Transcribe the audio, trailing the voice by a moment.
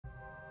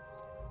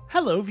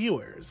Hello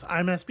viewers,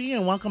 I'm SB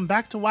and welcome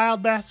back to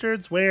Wild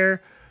Bastards,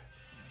 where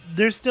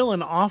there's still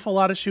an awful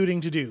lot of shooting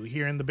to do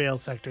here in the Bale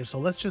sector, so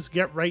let's just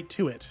get right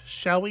to it,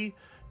 shall we?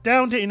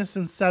 Down to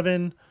Innocence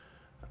 7,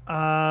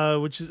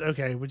 which is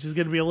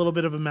going to be a little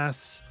bit of a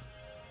mess.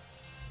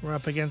 We're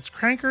up against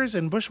Crankers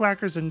and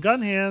Bushwhackers and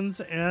Gun Hands,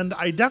 and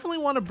I definitely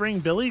want to bring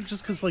Billy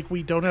just because like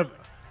we don't have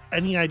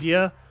any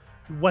idea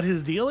what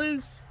his deal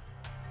is.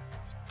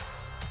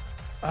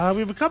 We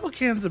have a couple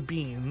cans of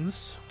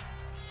beans.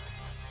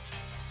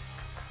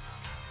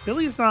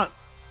 Billy's not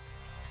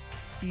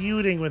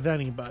feuding with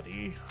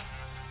anybody.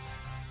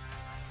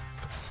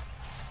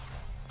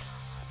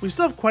 We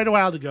still have quite a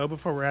while to go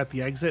before we're at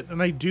the exit,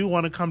 and I do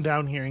want to come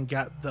down here and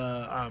get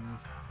the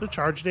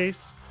charge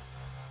dace,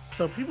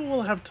 so people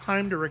will have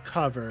time to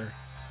recover.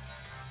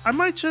 I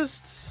might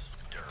just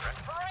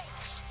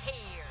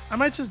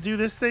do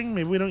this thing.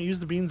 Maybe we don't use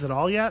the beans at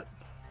all yet.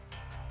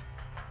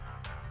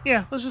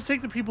 Yeah, let's just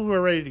take the people who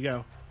are ready to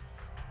go.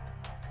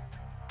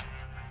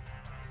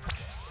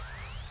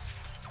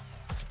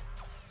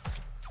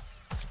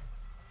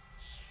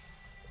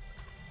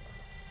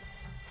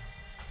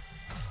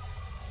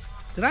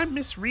 Did I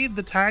misread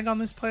the tag on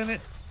this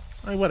planet?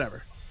 Or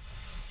whatever.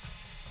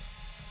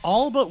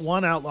 All but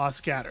one outlaw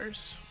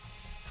scatters.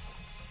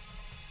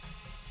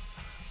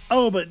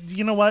 Oh, but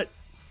you know what?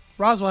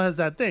 Roswell has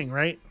that thing,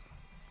 right?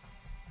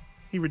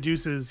 He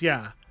reduces,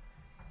 yeah.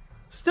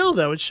 Still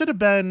though, it should have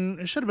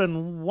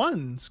been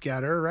one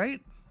scatter, right?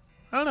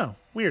 I don't know.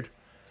 Weird.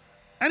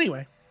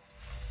 Anyway.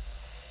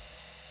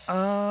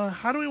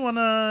 How do we want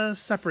to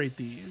separate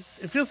these?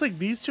 It feels like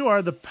these two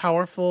are the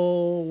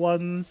powerful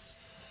ones.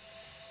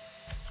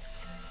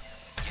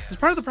 Because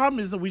part of the problem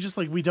is that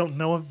we don't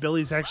know if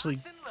Billy's actually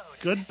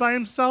good by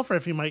himself or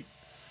if he might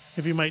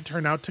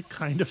turn out to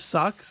kind of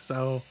suck,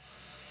 so.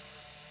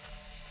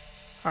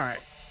 Alright.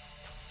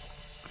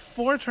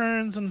 4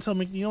 turns until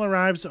McNeil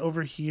arrives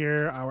over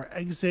here. Our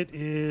exit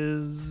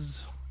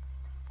is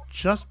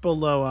just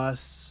below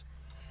us.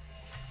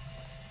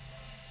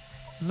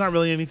 There's not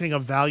really anything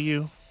of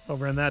value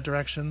over in that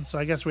direction, so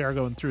I guess we are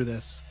going through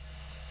this.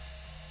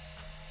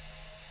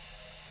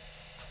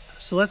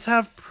 So let's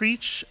have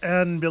Preach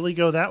and Billy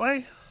go that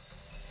way.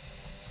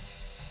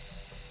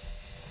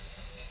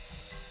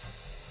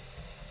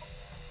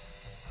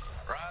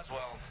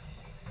 Roswell.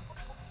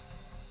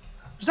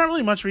 There's not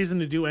really much reason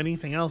to do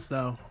anything else,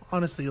 though.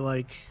 Honestly,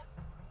 like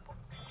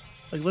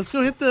let's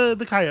go hit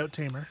the coyote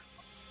tamer.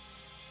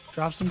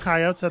 Drop some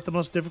coyotes at the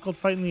most difficult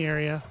fight in the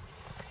area.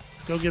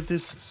 Go get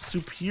this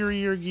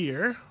superior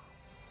gear.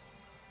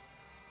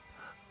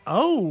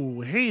 Oh,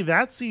 hey,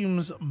 that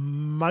seems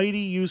mighty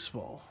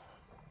useful.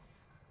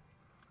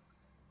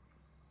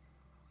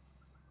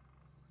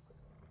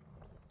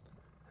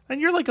 And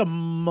you're like a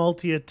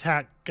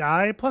multi-attack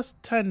guy. Plus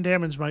 10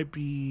 damage might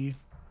be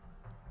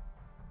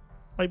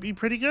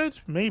pretty good.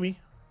 Maybe.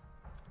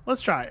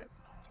 Let's try it.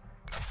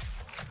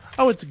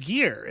 Oh, it's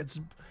gear.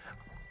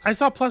 I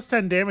saw plus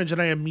 10 damage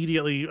and I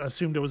immediately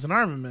assumed it was an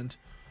armament.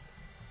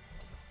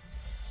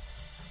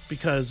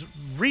 Because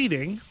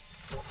reading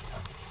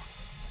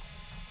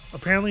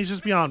apparently is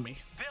just beyond me.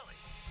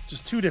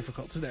 Just too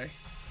difficult today.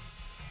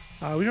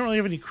 We don't really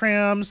have any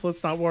crams.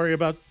 Let's not worry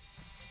about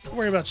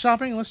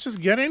shopping. Let's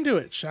just get into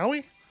it, shall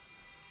we?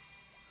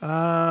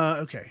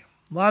 Okay.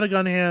 A lot of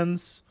gun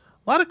hands.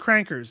 A lot of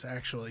crankers,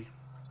 actually.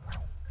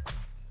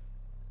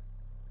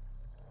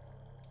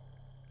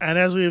 And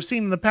as we have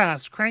seen in the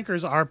past,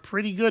 crankers are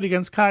pretty good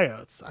against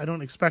coyotes. I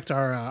don't expect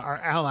our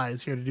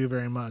allies here to do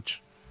very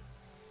much.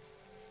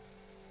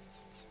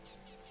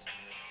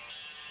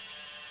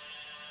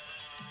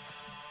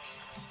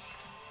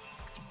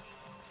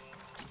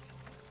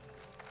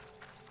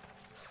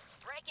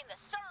 Reckon the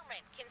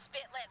sermon can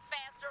spit lead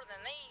faster than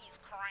these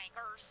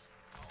crankers.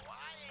 Oh,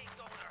 I ain't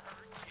gonna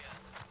hurt you.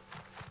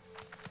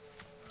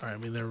 Alright, I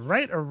mean, they're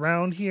right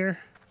around here.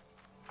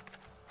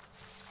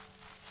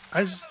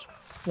 I just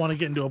want to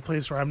get into a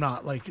place where I'm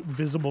not, like,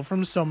 visible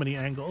from so many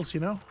angles, you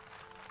know?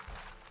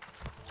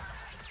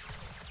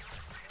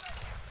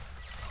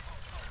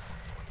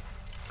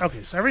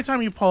 Okay, so every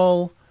time you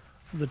pull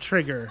the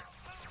trigger...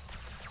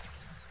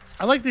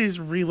 I like that he's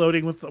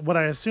reloading with what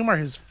I assume are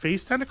his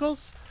face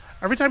tentacles.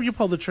 Every time you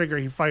pull the trigger,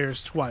 he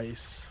fires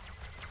twice.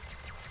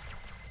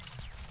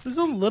 This is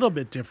a little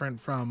bit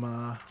different from,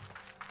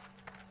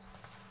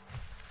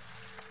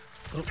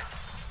 Oh.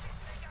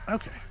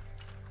 Okay.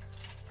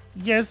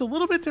 Yeah, it's a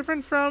little bit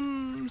different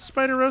from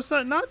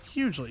Spiderosa. Not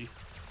hugely.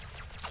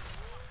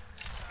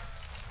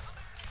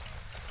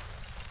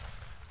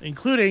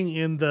 Including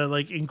in the,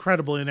 like,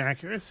 incredible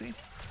inaccuracy.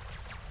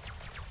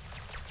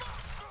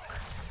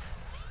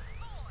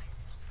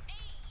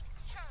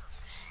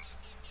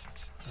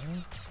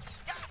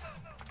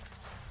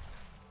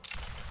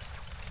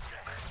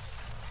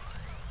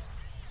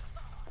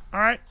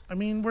 Alright, I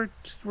mean, we're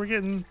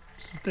getting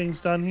some things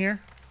done here.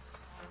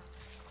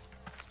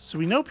 So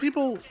we know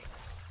people...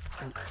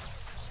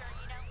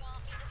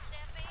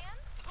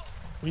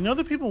 We know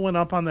the people went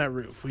up on that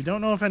roof. We don't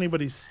know if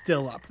anybody's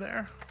still up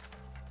there.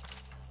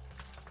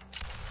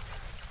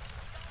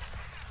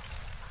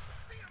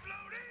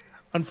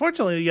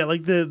 Unfortunately, yeah,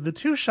 like the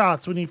two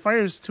shots, when he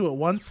fires two at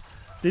once,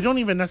 they don't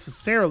even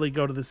necessarily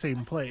go to the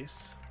same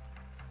place.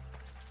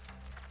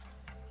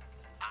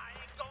 I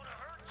ain't gonna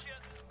hurt you.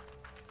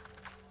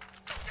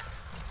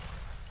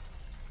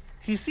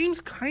 He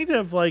seems kind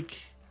of like...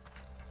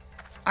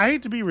 I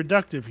hate to be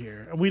reductive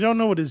here, and we don't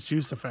know what his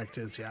juice effect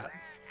is yet.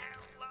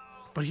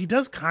 But he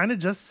does kind of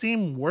just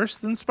seem worse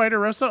than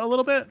Spider-Rosa a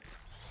little bit.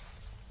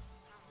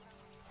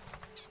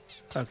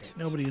 Okay,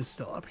 nobody is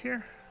still up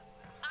here.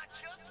 I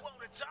just want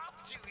to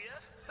talk to you.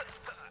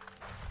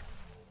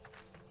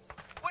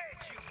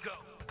 Where'd you go?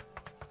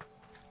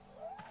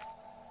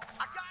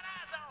 I got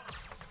eyes on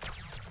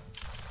him.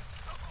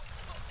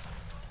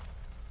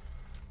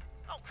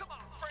 Oh, come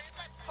on, friend.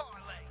 Let's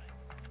parlay.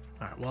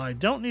 All right, well, I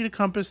don't need a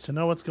compass to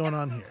know what's going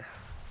on here.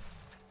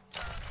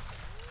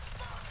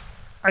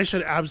 I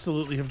should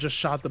absolutely have just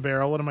shot the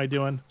barrel. What am I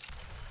doing?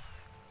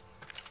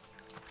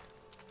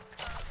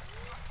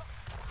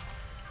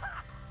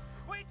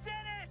 We did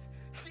it!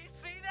 You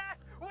see that?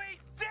 We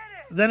did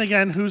it! Then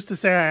again, who's to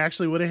say I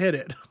actually would have hit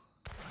it?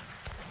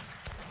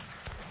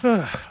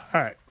 All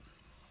right.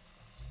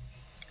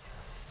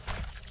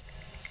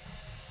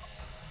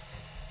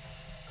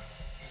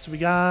 So we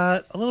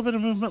got a little bit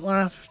of movement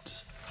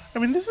left. I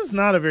mean, this is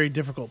not a very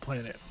difficult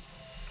planet.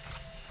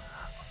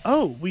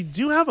 Oh, we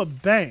do have a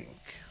bank.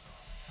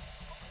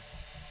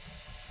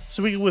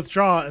 So we can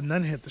withdraw and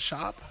then hit the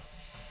shop.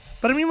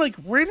 But I mean, like,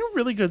 we're in a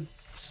really good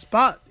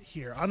spot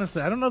here.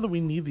 Honestly, I don't know that we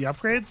need the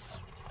upgrades.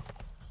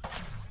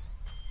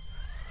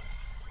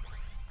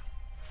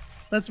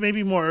 That's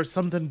maybe more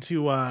something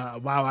to,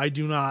 wow,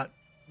 I'm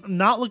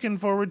not looking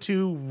forward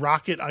to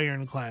rocket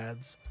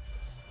ironclads.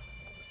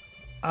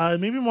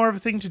 Maybe more of a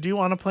thing to do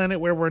on a planet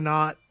where we're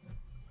not,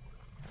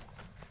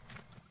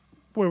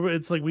 where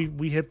it's like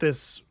we hit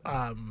this,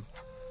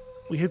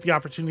 we hit the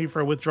opportunity for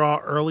a withdrawal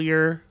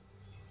earlier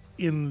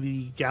in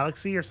the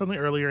galaxy or something,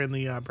 earlier in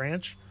the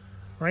branch.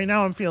 Right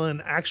now I'm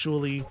feeling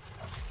actually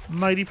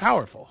mighty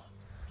powerful.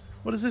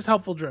 What does this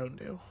helpful drone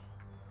do?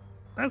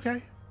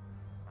 Okay.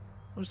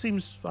 It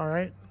seems all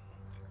right.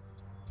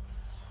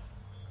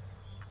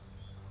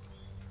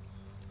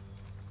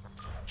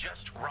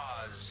 Just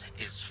Roz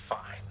is fine.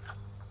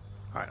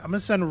 All right, I'm gonna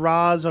send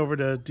Roz over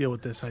to deal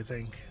with this, I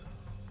think.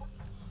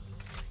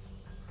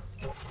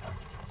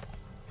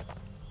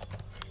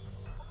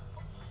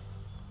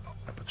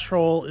 Our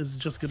patrol is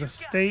just gonna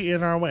stay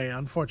in our way,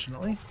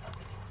 unfortunately.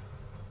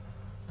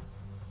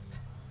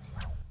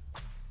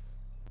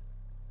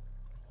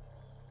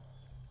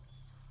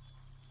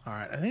 All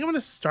right, I think I'm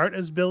gonna start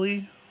as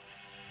Billy.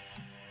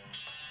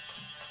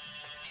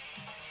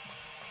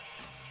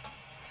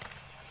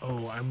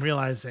 Oh, I'm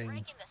realizing.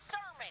 Reckon the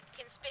sermon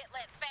can spit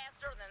lit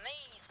faster than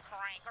these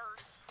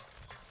crankers.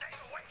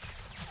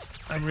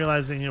 I'm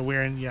realizing that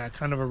we're in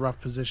kind of a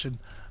rough position.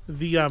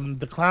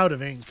 The cloud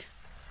of ink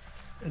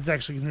is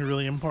actually going to be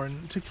really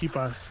important to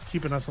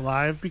keeping us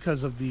alive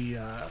because of the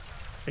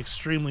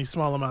extremely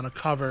small amount of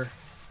cover.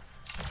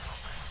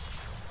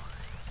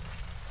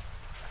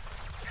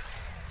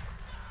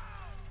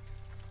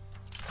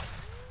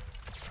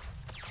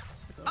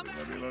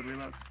 Reload. Sure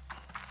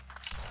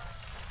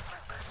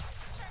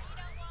you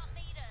don't want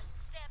me to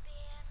step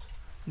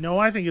in? No,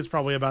 I think it's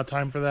probably about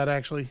time for that,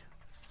 actually.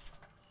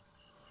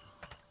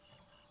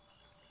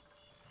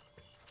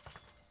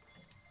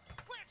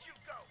 Where'd you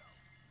go?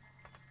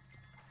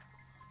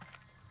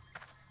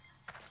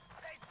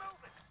 Hey,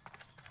 moving.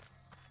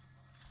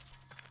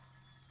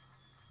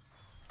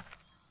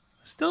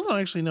 Still don't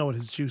actually know what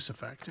his juice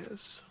effect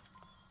is.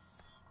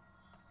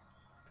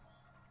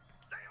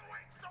 Stay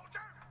awake,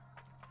 soldier.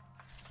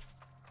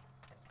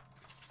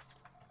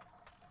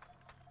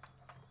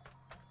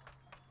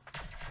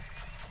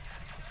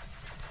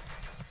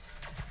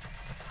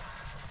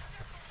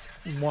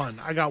 One.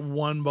 I got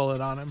one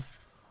bullet on him.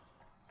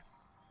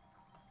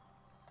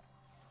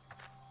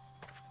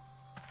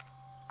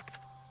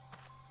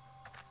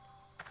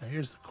 Now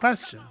here's the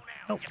question.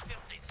 Oh,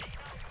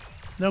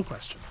 no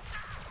question.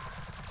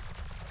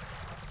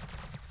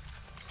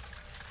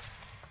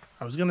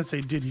 I was gonna say,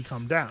 did he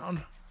come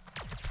down?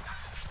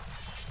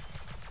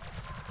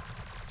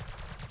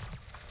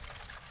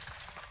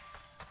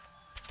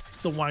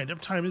 The wind-up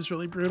time is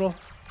really brutal.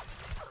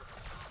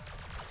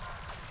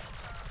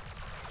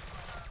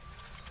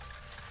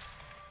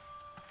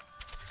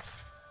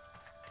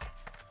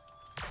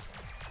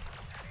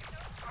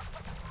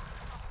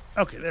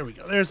 Okay, there we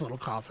go. There's a little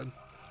coffin.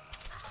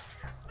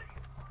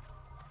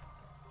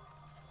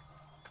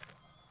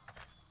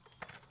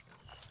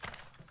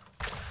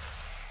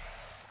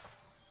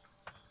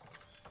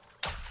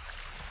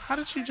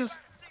 How'd she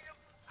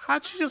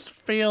just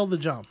fail the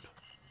jump?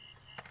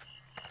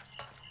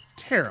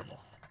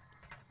 Terrible.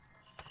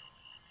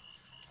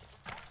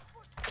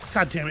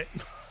 God damn it.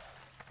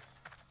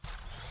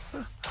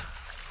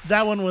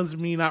 That one was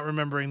me not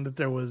remembering that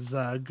there was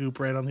goop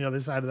right on the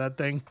other side of that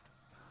thing.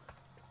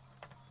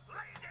 Lay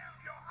down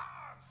your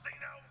arms,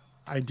 Zeno.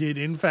 I did,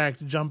 in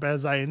fact, jump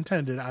as I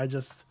intended. I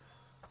just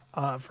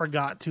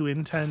forgot to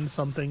intend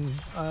something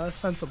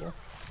sensible.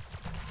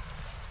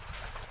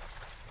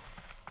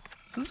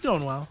 This is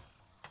going well.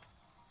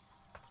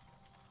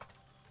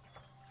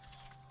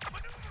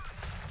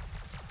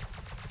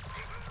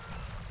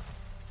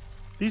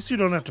 These two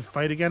don't have to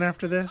fight again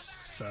after this,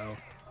 so...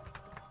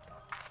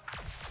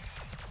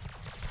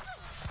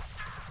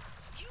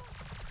 You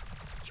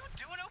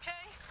doing okay?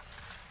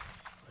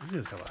 These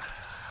guys have a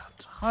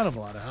ton of a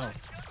lot of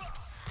health.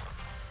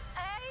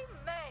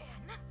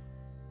 Amen.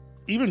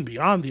 Even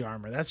beyond the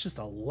armor, that's just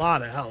a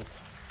lot of health.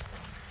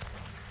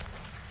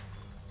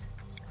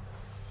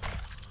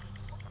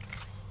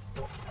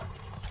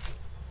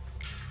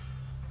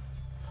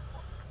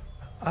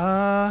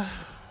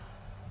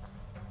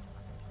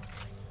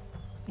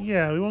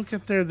 Yeah, we won't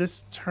get there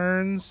this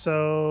turn,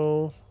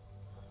 so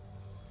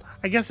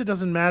I guess it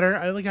doesn't matter.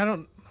 I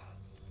don't.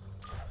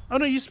 Oh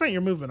no, you spent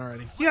your movement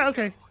already. Yeah,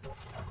 okay.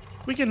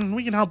 We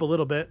can help a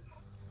little bit.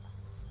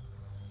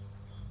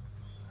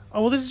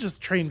 Oh well, this is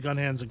just trained gun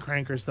hands and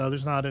crankers though.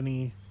 There's not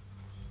any.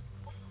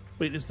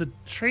 Wait, is the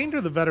trained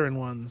or the veteran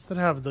ones that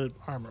have the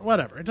armor?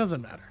 Whatever, it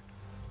doesn't matter.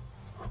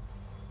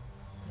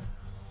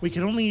 We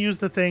can only use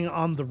the thing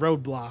on the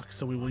roadblock,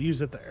 so we will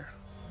use it there.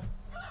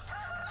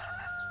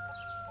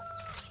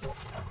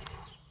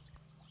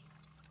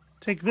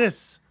 Take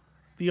this.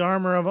 The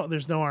armor of...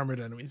 There's no armored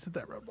enemies at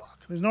that roadblock.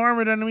 There's no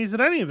armored enemies at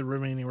any of the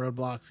remaining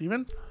roadblocks,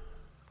 even.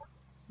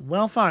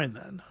 Well, fine,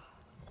 then.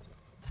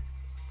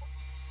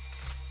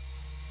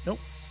 Nope.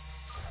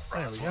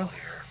 There we go.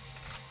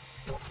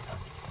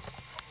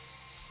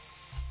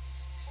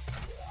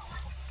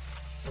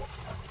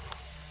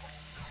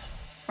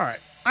 Alright.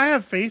 I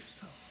have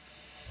faith.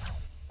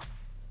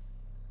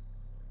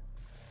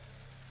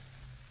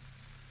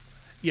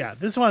 Yeah,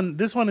 this one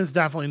is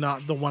definitely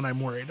not the one I'm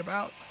worried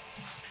about.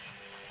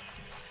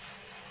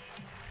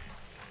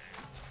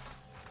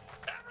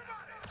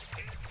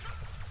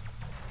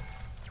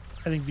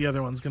 I think the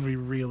other one's going to be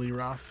really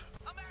rough.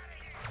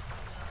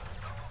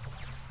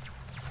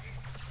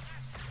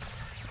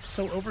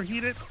 So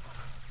overheated.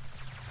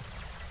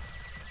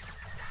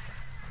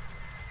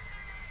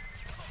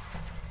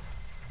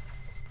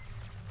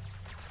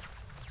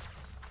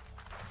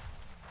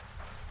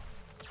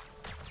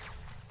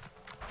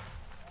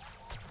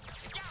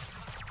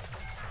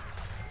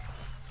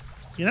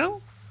 You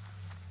know,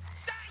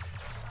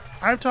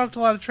 I've talked a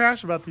lot of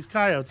trash about these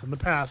coyotes in the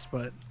past,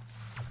 but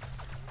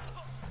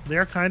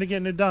they're kind of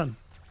getting it done.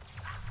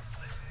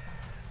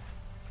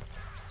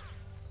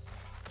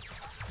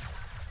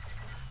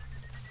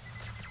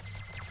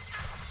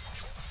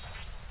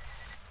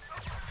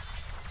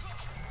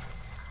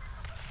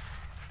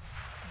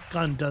 This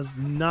gun does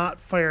not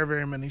fire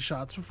very many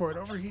shots before it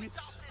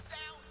overheats.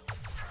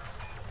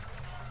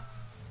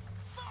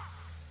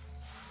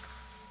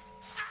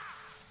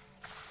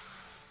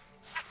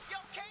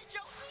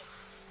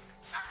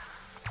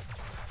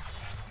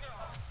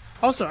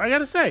 Also, I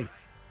gotta say,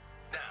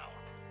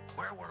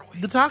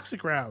 the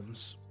toxic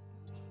rounds,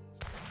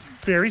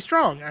 very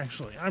strong,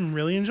 actually. I'm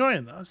really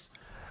enjoying those.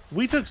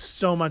 We took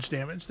so much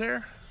damage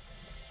there.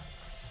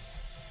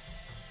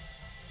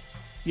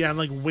 Yeah, and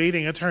like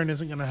waiting a turn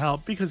isn't going to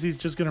help because he's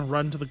just going to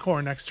run to the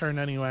core next turn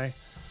anyway.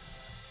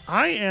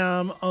 I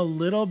am a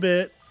little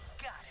bit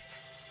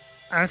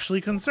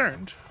actually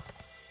concerned.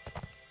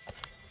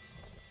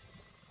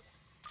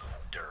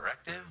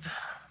 Directive.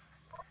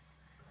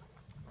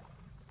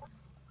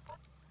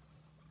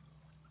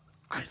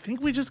 I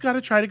think we just got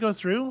to try to go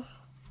through.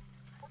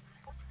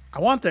 I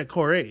want that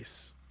core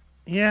ace.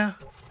 Yeah.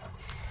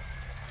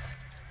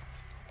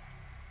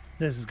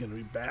 This is going to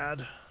be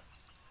bad.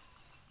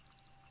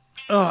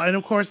 Oh, and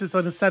of course it's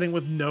on a setting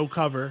with no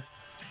cover.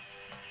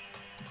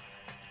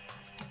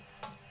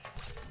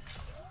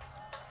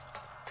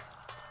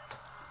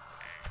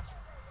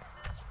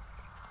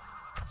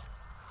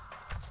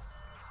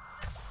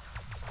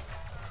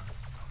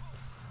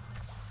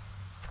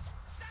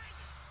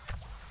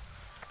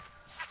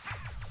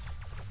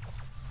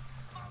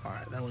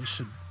 Alright, that one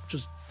should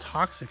just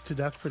toxic to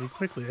death pretty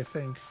quickly, I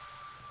think.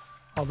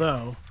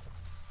 Although,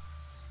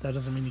 that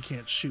doesn't mean you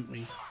can't shoot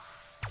me.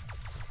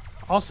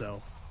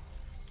 Also,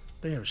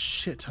 they have a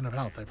shit ton of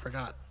health, I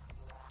forgot.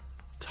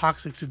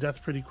 Toxic to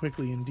death pretty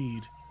quickly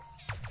indeed.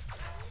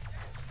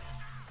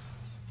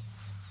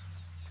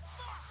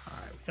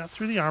 Alright, we got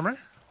through the armor.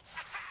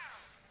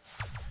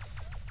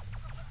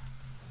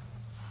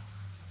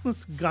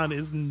 This gun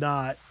is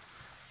not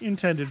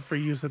intended for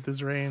use at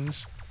this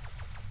range.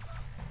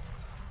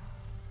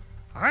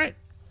 Alright,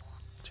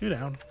 2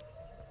 down.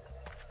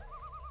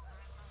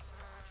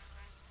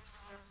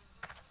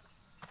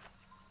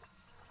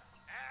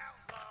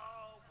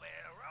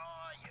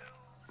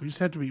 We just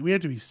have to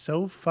be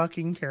so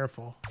fucking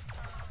careful.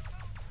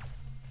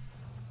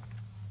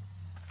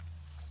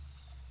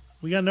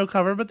 We got no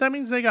cover, but that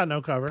means they got no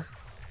cover.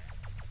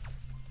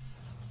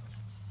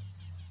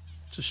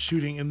 Just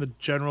shooting in the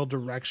general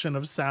direction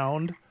of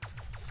sound.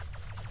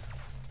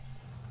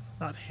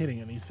 Not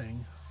hitting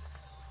anything.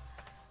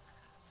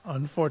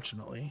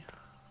 Unfortunately.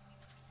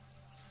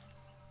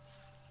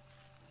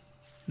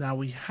 Now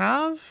we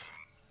have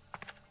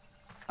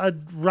a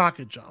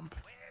rocket jump.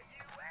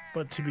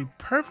 But to be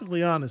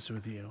perfectly honest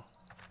with you,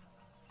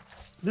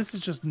 This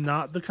is just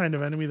not the kind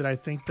of enemy that I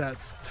think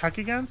that's tech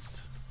against.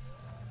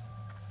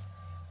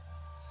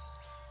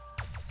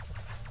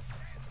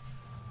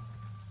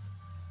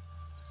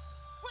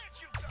 Where'd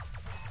you go?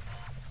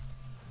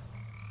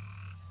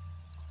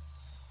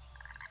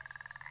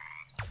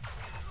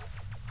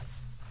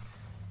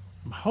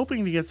 I'm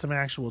hoping to get some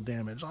actual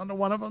damage onto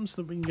one of them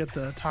so that we can get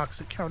the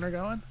toxic counter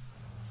going.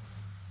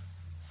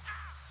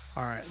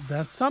 Alright,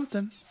 that's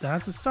something.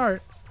 That's a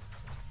start.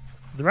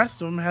 The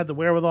rest of them had the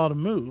wherewithal to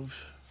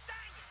move.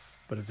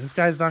 But if this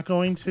guy's not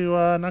going to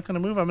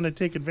move, I'm going to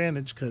take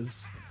advantage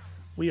because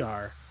we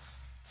are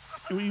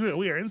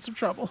in some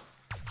trouble.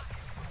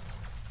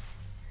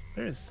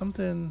 There is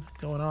something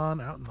going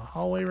on out in the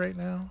hallway right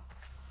now.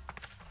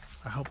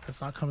 I hope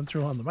that's not coming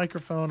through on the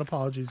microphone.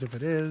 Apologies if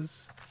it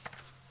is.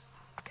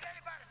 Did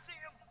anybody see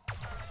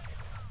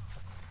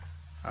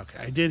him? Okay,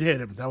 I did hit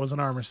him. That was an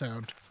armor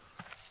sound.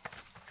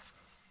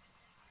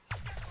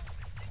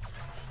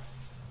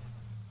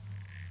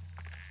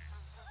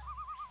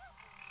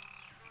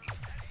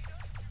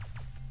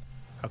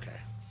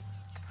 Okay.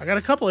 I got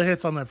a couple of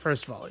hits on that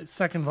first volley.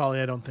 Second volley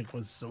I don't think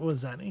was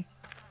any.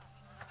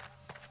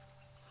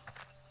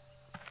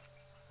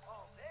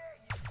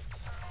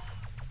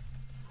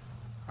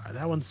 Alright,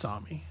 that one saw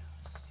me.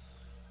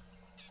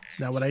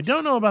 Now what I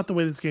don't know about the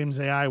way this game's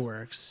AI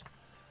works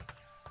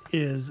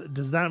is,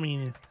 does that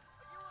mean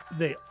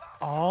they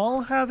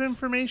all have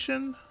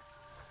information?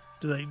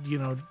 Do they,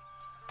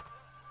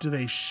 do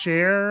they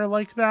share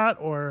like that?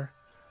 Or,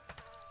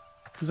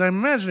 because I'm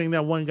imagining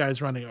that one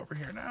guy's running over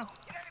here now.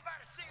 Did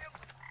anybody see him?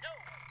 No.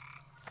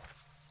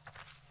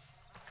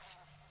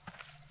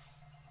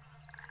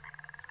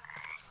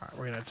 Alright,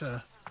 we're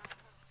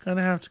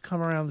gonna have to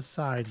come around the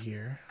side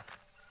here.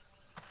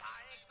 I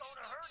ain't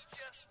gonna hurt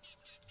you.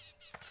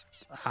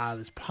 Ah,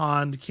 this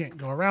pond can't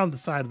go around the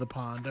side of the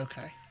pond.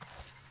 Okay. I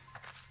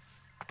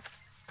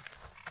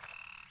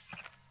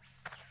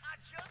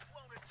just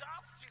want to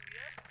talk to you.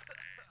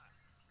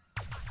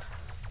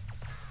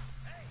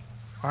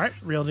 Alright,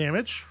 real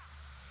damage.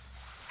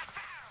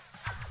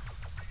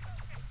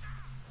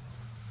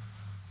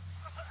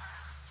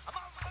 I'm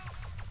on the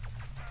move.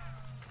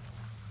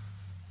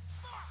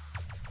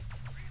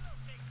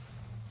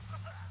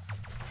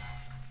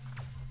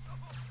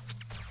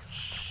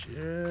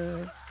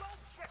 Shit.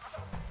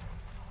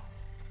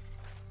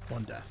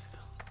 One death.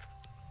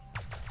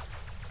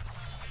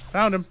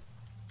 Found him.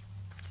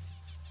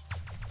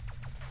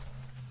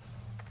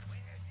 Where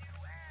you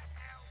at,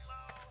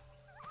 outlaw?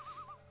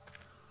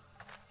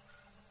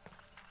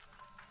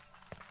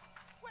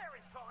 Where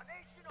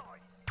incarnation are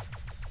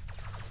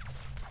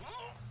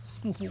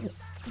you?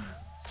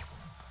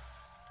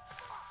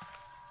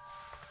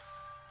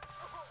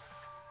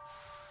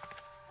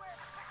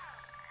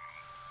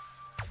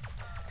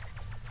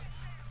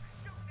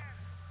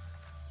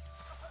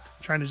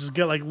 Trying to just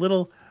get like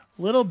little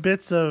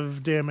bits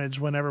of damage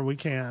whenever we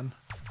can.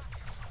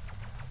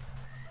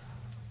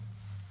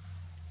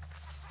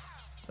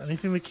 So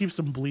anything that keeps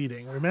them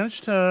bleeding. We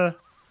managed to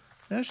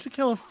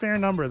kill a fair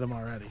number of them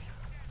already.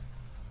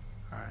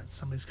 Alright,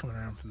 somebody's coming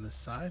around from this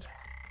side.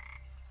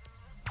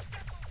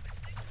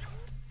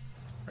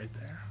 Right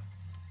there.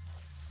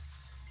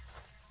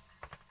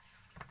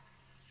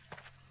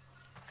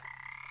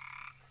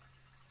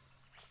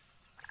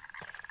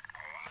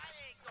 I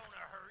ain't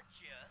gonna hurt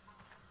you.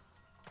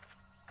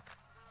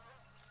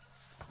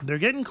 They're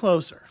getting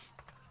closer.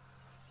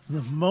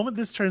 The moment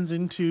this turns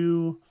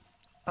into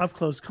up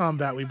close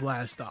combat, we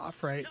blast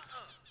off, right?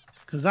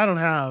 Because I don't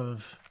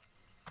have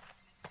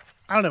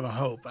a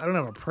hope. I don't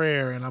have a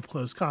prayer in up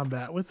close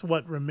combat with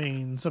what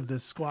remains of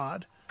this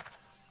squad.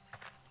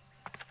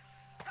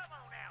 Come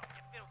on out,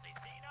 you filthy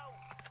Zeno.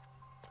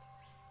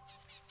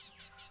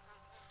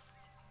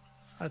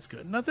 That's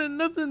good.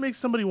 Nothing makes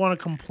somebody want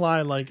to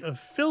comply like a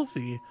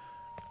filthy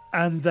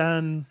and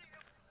then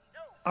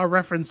a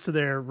reference to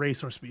their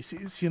race or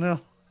species,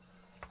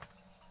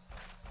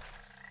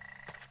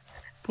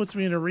 Puts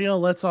me in a real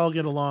let's all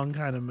get along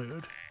kind of mood.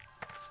 Did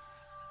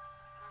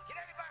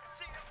anybody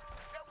see him?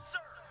 No, sir.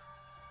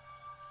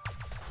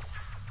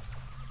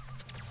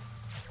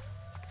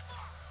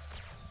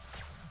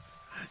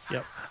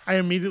 Yep. I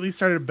immediately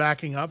started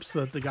backing up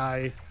so that the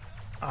guy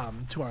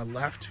to our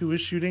left who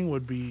was shooting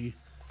would be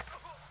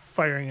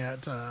firing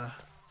at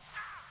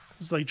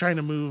just like trying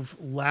to move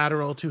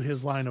lateral to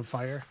his line of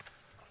fire.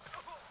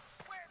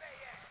 Where they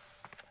at?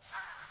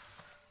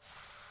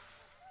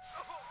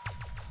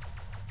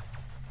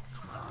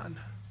 Come on.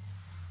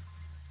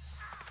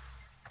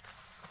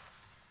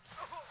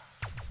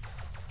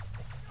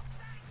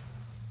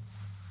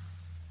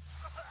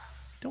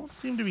 Don't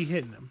seem to be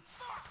hitting him.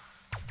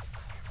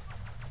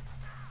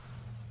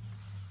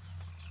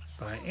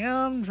 But I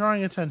am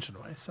drawing attention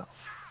to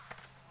myself.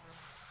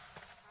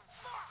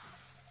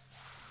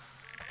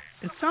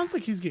 It sounds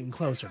like he's getting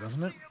closer,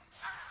 doesn't it?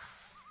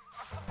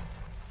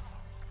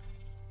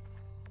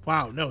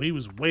 Wow, no, he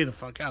was way the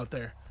fuck out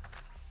there.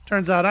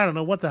 Turns out I don't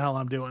know what the hell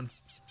I'm doing.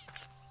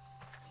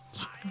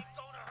 I ain't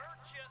gonna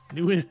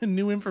hurt you.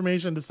 New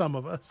information to some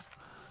of us.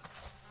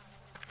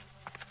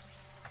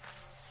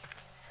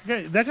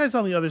 Okay, that guy's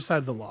on the other side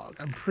of the log.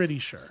 I'm pretty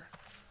sure.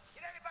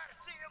 Did anybody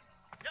see him?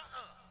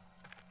 Nuh-uh.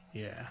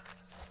 Yeah.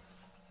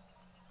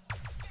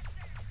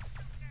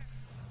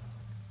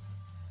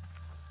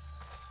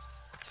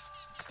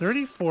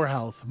 "34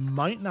 health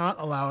might not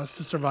allow us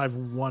to survive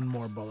one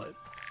more bullet."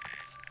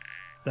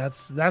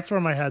 That's where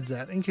my head's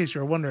at, in case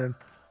you're wondering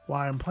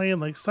why I'm playing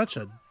like such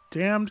a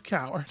damned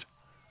coward.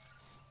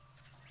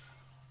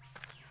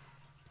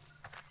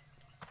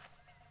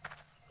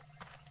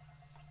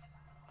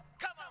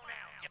 Come on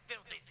out, you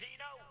filthy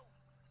Xeno.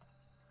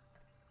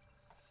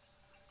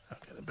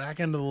 Okay, the back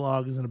end of the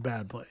log is in a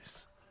bad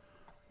place.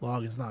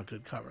 Log is not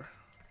good cover.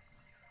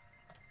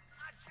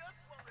 I just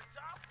want to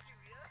talk to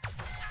you.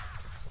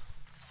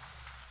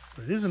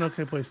 But it is an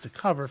okay place to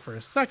cover for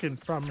a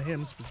second from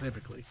him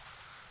specifically.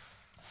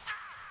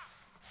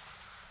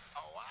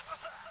 Oh,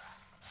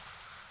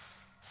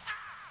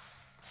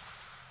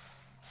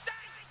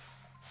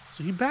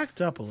 So he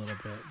backed up a little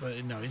bit,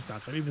 but no, he's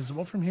not going to be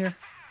visible from here.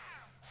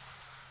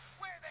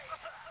 where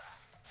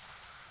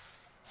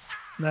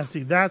they? Now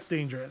see, that's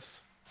dangerous.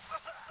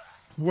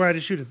 Were I to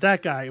shoot at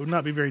that guy, it would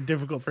not be very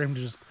difficult for him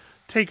to just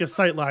take a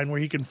sight line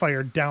where he can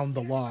fire down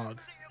the log.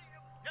 See him?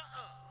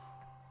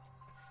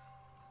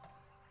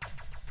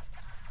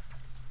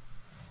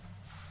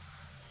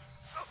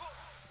 Nuh-uh.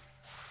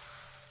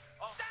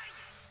 Oh, dang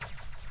it.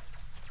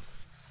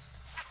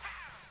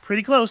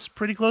 Pretty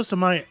close to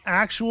my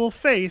actual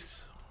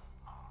face.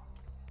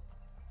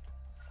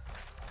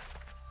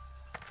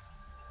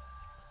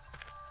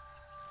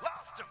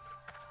 Lost him.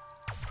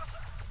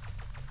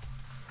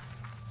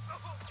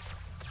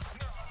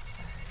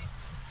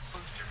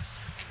 Boosters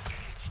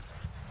engaged.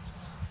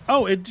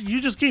 Oh,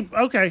 you just keep,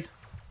 okay.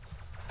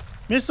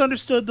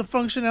 Misunderstood the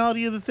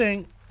functionality of the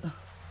thing. Can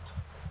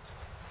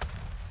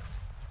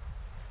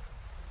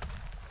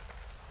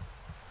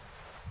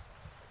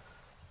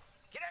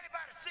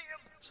anybody see him?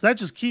 So that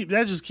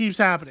just keeps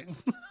happening.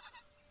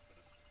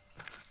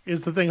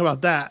 Is the thing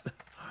about that.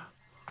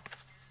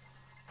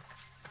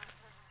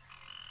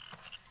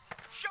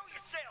 Show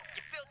yourself,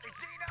 you filthy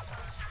Xeno.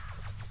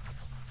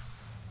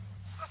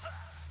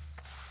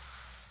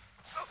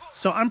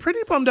 So I'm pretty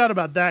bummed out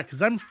about that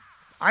because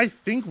I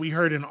think we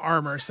heard an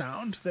armor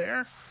sound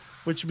there,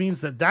 which means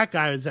that that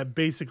guy is at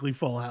basically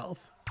full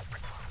health.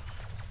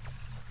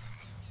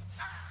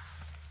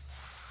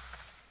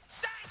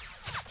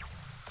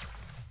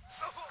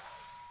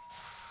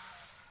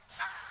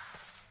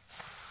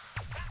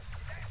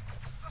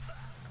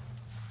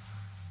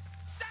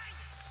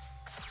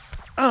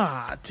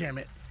 Ah, damn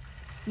it.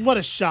 What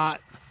a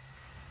shot.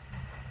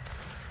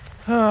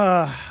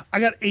 I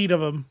got 8 of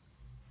them.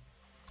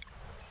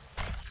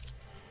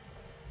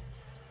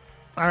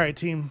 All right,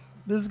 team.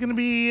 This is going to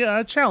be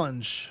a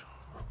challenge.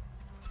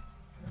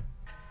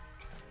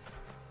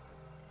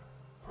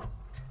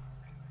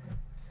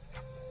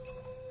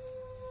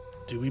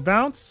 Do we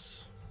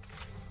bounce?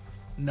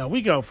 No,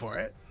 we go for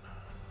it.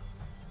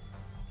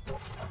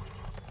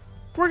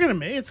 We're going to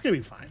make it's going to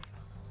be fine.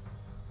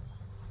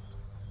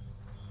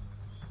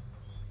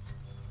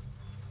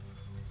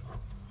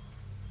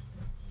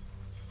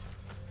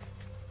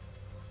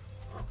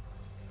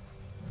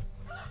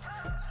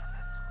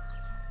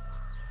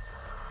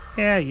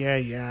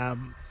 Yeah.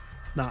 I'm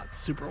not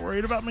super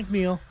worried about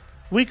McNeil.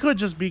 We could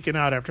just beacon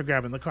out after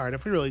grabbing the card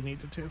if we really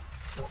needed to.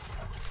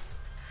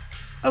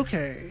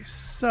 Okay,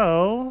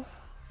 so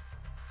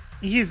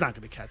he's not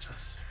going to catch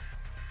us.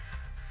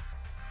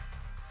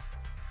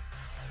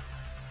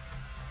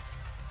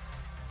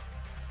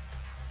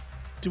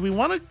 Do we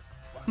want to?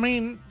 I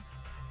mean,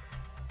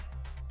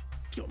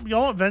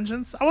 y'all want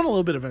vengeance? I want a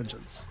little bit of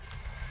vengeance.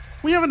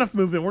 We have enough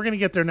movement. We're going to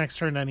get there next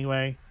turn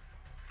anyway.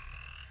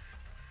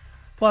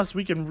 Plus,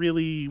 we can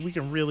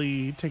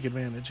really take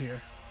advantage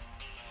here.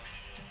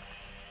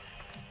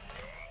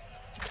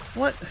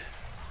 What?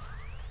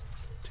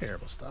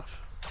 Terrible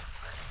stuff.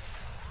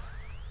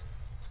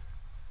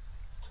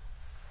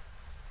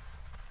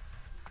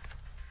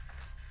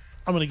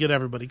 I'm gonna get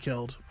everybody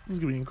killed. This is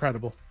gonna be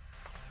incredible.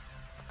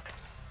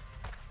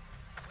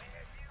 Where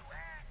you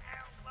at,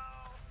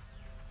 outlaw?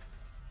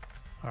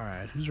 All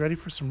right, who's ready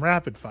for some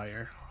rapid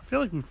fire? I feel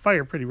like we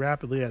fire pretty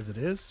rapidly as it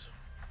is.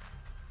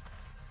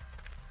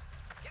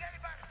 Can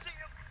anybody see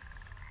him?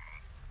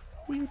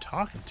 Who are you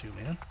talking to,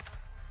 man?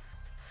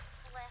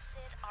 Blessed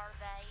are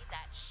they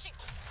that shoot.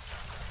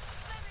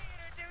 Let me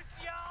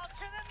introduce y'all to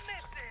the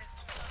missus.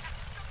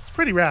 It's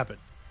pretty rapid.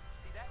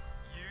 See that?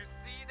 You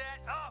see that?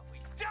 Oh, we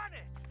done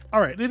it! All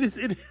right,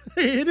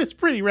 it is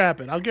pretty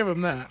rapid. I'll give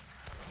him that.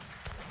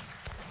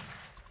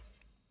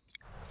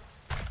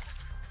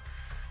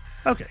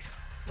 Okay,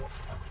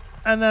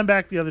 and then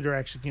back the other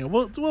direction. You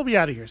know, we'll be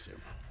out of here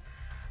soon.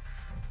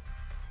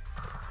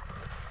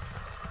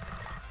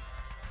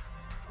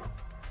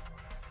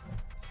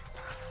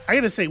 I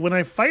gotta say, when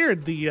I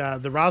fired the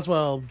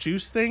Roswell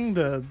juice thing,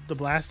 the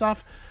blast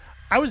off,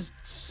 I was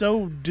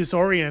so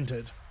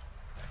disoriented,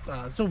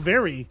 so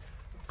very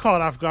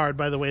caught off guard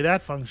by the way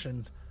that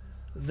functioned,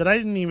 that I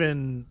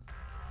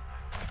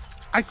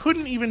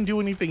couldn't even do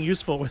anything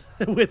useful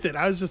with it.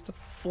 I was just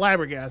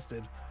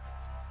flabbergasted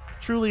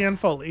Truly and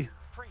fully.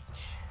 Preach.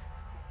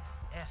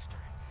 Esther,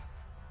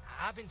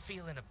 I've been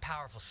feeling a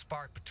powerful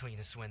spark between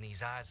us when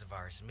these eyes of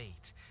ours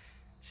meet.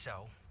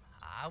 So,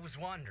 I was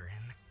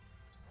wondering...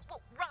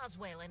 Well,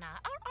 Roswell and I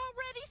are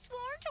already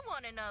sworn to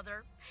one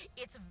another.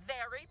 It's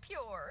very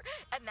pure,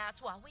 and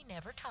that's why we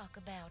never talk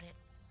about it.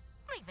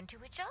 Even to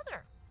each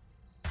other.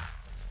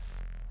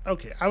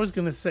 Okay, I was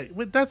gonna say,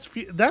 wait, that's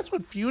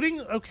what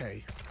feuding?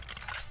 Okay.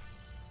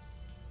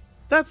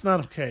 That's not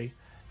okay.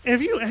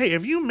 If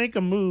you make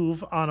a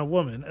move on a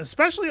woman,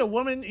 especially a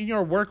woman in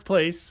your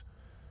workplace,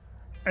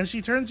 and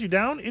she turns you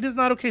down, it is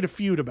not okay to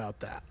feud about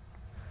that.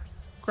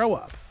 Grow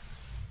up.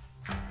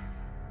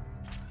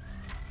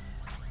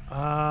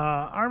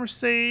 Armor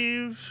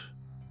save.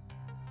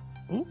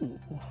 Ooh.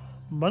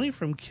 Money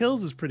from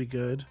kills is pretty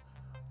good.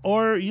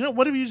 Or, you know,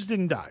 what if you just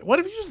didn't die? What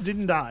if you just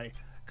didn't die?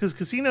 Because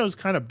casino is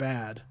kind of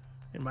bad,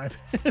 in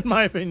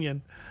my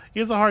opinion. He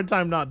has a hard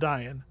time not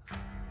dying.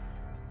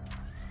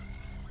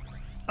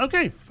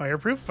 Okay,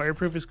 fireproof.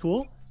 Fireproof is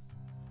cool.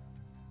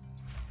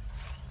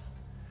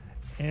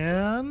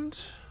 And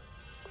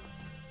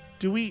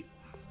do we...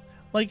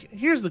 Like,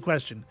 here's the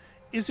question.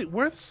 Is it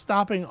worth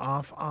stopping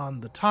off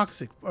on the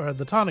toxic or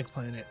the tonic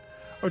planet?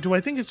 Or do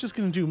I think it's just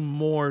going to do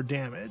more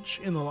damage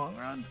in the long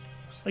run?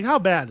 Like, how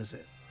bad is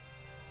it?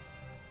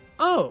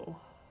 Oh.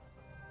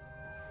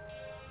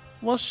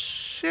 Well,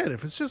 shit,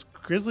 if it's just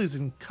grizzlies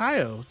and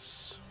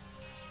coyotes.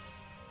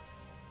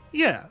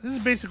 Yeah, this is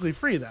basically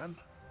free then.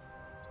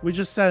 We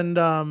just send,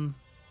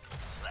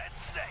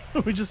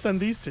 we just send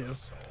these two.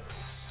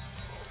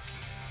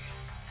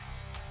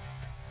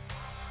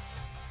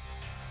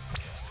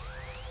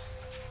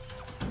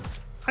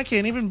 I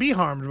can't even be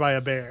harmed by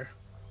a bear.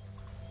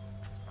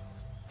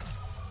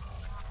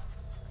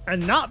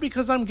 And not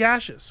because I'm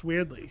gaseous,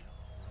 weirdly.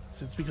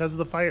 It's because of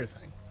the fire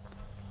thing.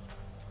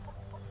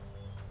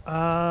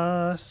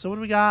 So what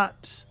do we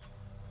got?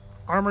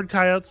 Armored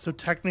coyotes, so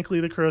technically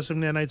the corrosive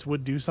nanites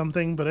would do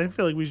something, but I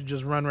feel like we should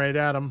just run right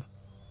at them.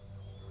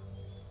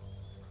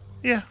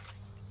 Yeah.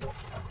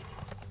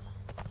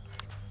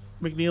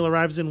 McNeil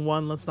arrives in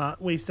 1. Let's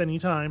not waste any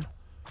time.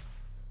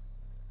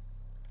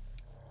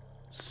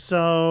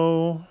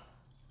 So...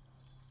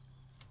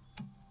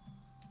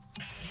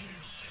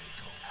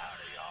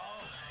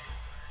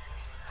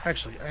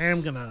 Actually, I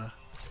am gonna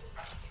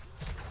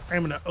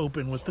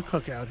open with the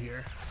cookout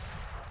here.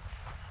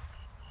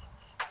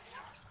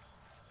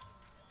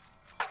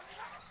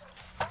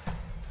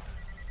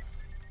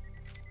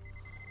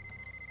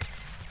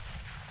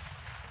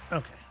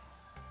 Okay.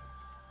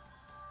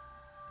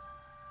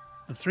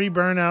 The 3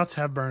 burnouts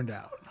have burned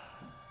out.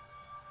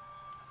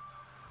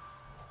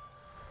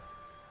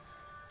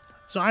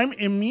 So I'm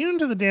immune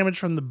to the damage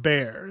from the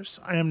bears.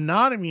 I am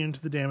not immune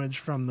to the damage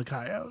from the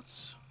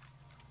coyotes.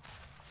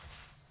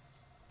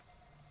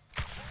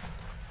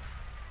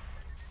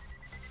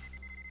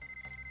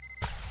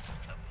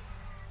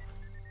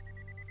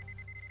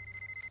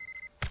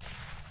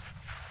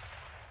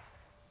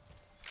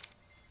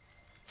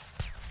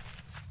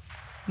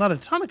 Not a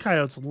ton of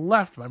coyotes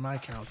left by my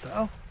count,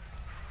 though.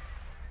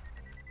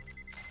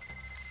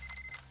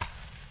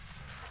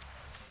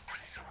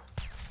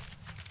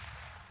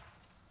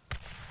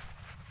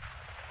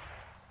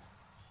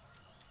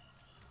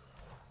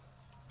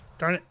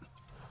 Darn it.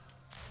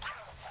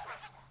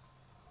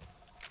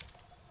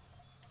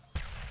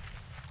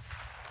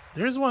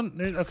 There's one.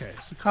 Okay,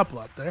 there's a couple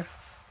up there.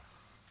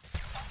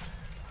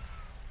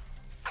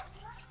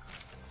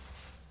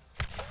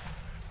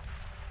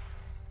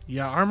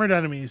 Yeah, armored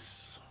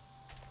enemies.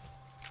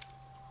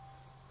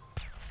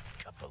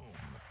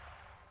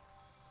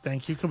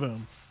 Thank you,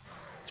 Kaboom.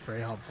 It's very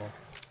helpful.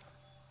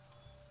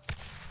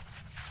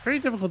 It's very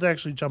difficult to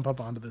actually jump up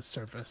onto this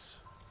surface.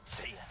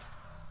 See ya.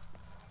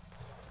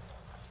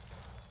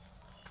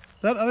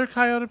 That other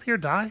coyote up here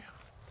die?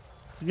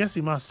 I guess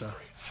he must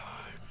have.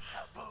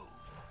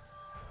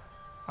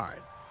 Alright.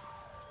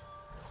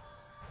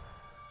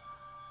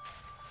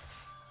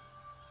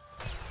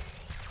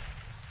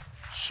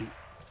 Shoot.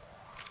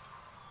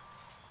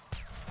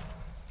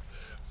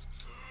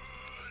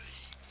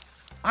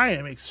 I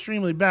am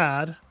extremely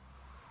bad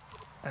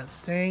at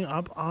staying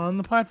up on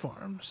the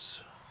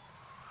platforms.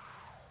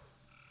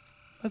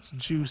 Let's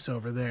juice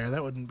over there.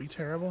 That wouldn't be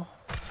terrible.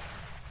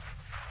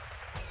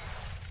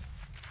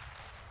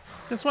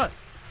 Guess what?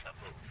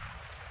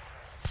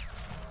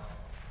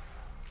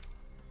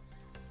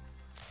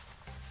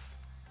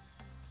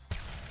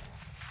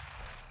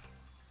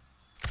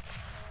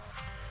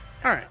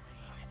 Alright.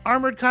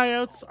 Armored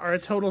coyotes are a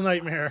total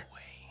nightmare.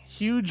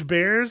 Huge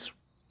bears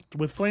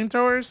with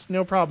flamethrowers,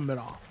 no problem at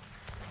all.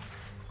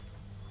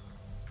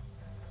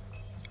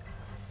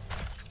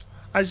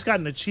 I just got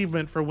an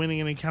achievement for winning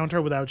an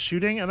encounter without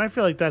shooting, and I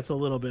feel like that's a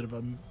little bit of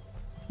a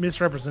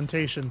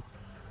misrepresentation.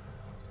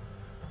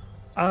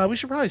 We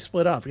should probably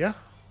split up, yeah?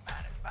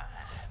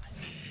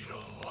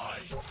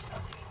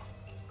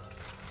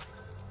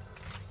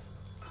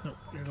 Nope,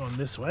 you're going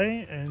this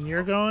way, and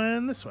you're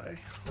going this way.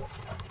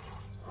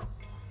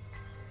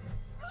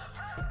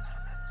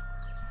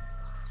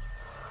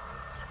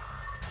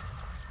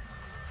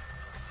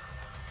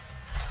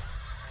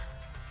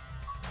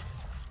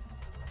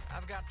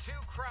 got 2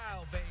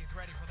 cryo bays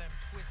ready for them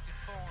twisted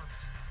forms.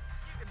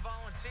 You can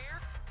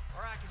volunteer,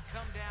 or I can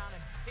come down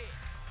and pick.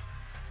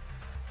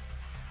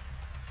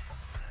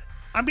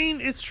 I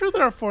mean, it's true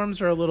that our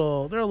forms are a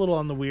little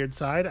on the weird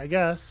side, I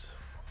guess.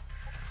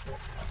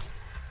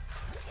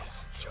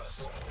 It's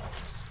just smoky.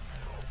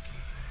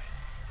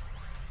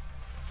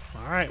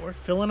 All right, we're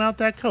filling out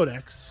that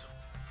codex.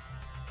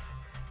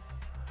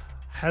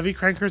 Heavy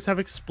crankers have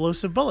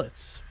explosive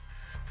bullets.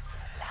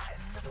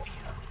 Lighten the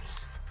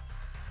fuse.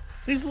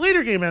 These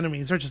later game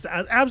enemies are just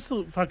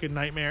absolute fucking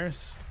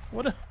nightmares.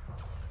 What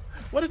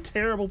a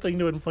terrible thing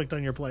to inflict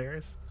on your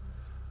players.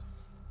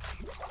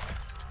 Don't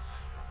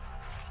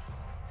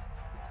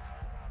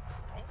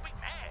be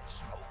mad,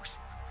 Smokes.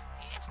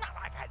 It's not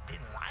like I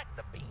didn't like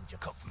the beans you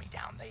cooked for me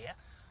down there.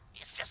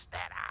 It's just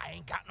that I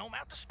ain't got no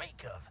mouth to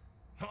speak of.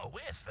 Or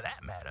with, for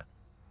that matter.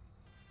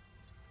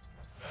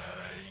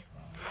 Ain't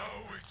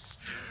no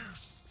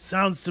excuse.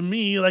 Sounds to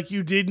me like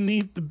you didn't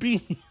eat the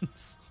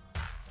beans.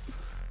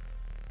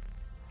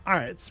 All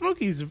right,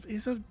 Smokey's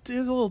he's a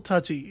little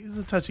touchy. He's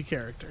a touchy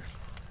character.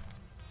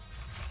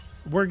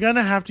 We're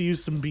gonna have to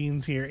use some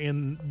beans here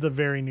in the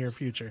very near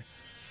future.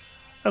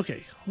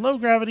 Okay, low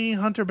gravity,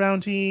 hunter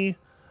bounty,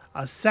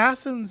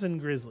 assassins, and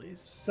grizzlies.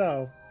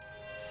 So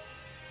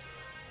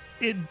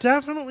it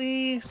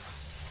definitely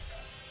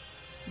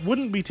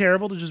wouldn't be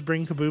terrible to just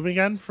bring Kaboom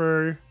again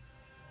for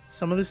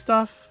some of this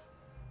stuff.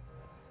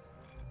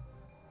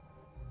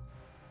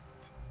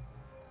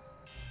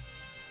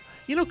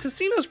 You know,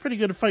 Casino's pretty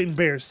good at fighting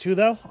bears too,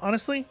 though,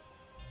 honestly.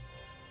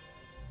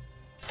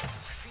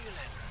 Feeling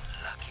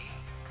lucky.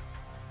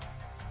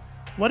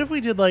 What if we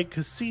did like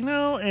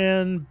Casino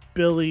and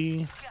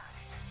Billy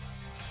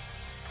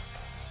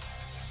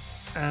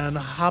and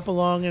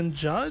Hopalong and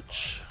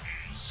Judge?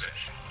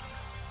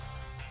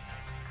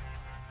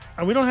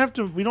 And we don't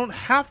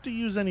have to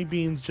use any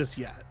beans just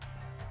yet.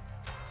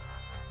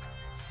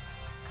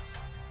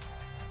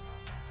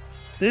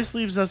 This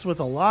leaves us with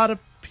a lot of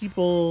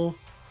people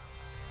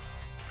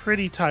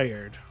pretty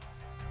tired.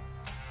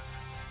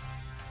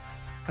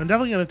 I'm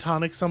definitely going to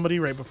tonic somebody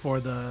right before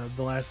the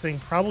last thing.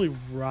 Probably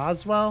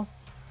Roswell.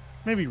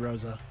 Maybe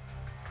Rosa.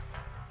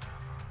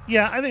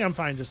 Yeah, I think I'm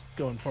fine just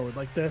going forward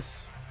like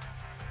this.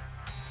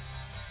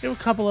 We have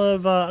a couple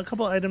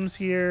of items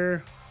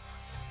here.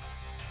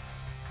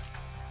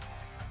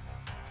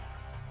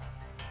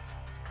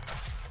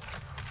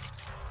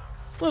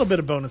 A little bit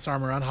of bonus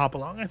armor on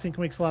Hopalong, I think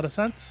makes a lot of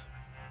sense.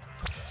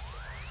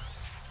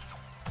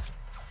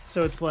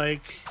 So it's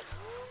like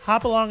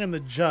Hopalong and the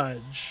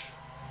Judge.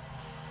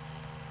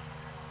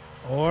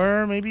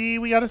 Or maybe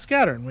we got a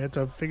scatter and we have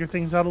to figure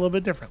things out a little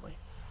bit differently.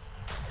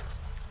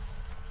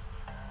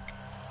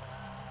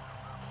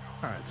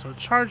 Alright, so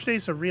Charged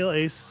Ace, a real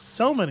ace,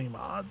 so many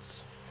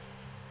mods.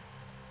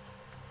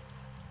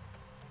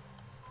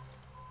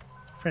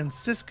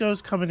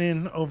 Francisco's coming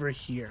in over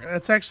here.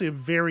 That's actually a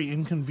very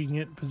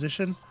inconvenient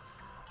position.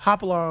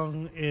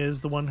 Hopalong is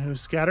the one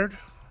who's scattered.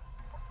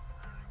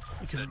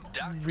 We can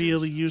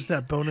really use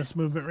that bonus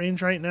movement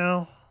range right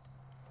now.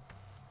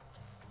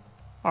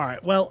 All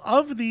right. Well,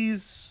 of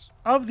these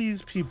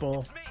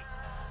people, Me,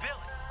 Billy.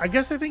 I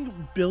guess I think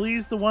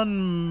Billy's the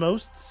one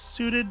most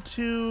suited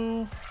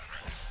to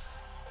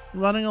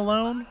running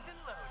alone. Locked and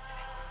loaded.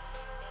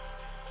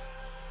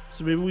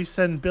 So maybe we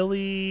send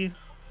Billy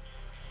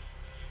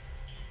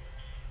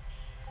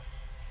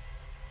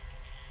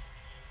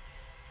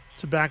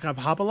to back up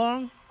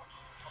Hopalong.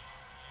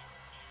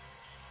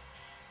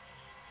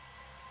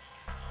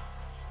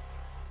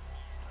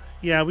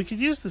 Yeah, we could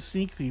use the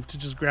Sneak Thief to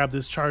just grab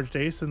this Charged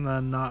Ace and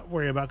then not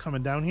worry about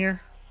coming down here.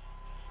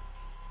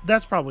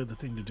 That's probably the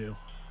thing to do.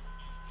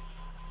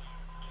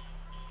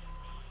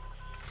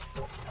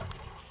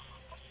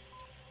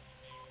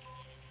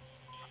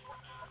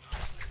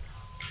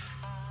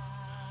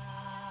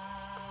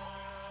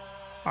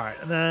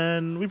 Alright, and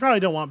then we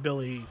probably don't want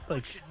Billy.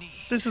 Like,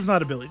 this is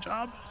not a Billy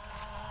job.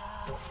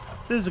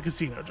 This is a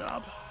Casino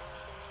job.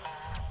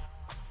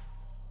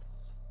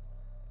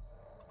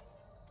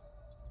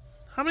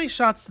 How many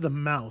shots to the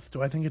mouth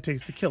do I think it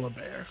takes to kill a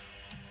bear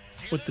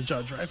with the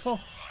Judge rifle?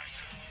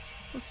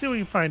 Let's see what we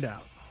can find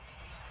out.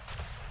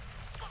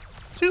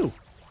 2.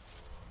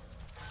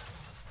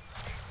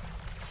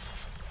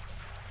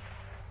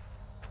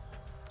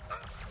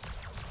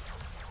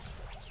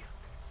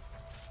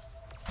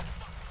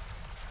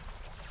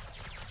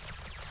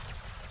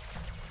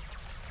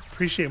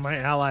 Appreciate my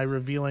ally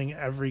revealing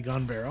every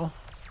gun barrel.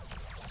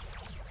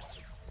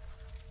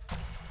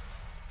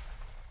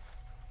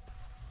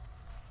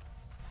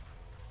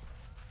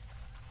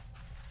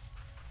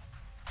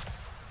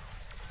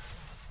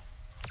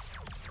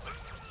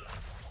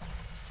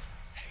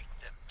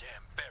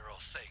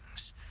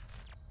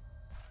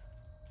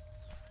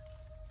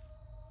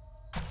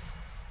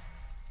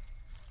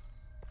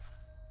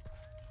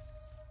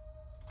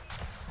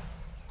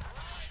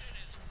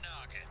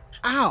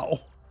 Ow!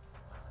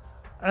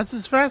 That's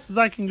as fast as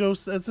I can go.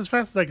 That's as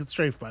fast as I can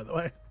strafe, by the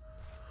way.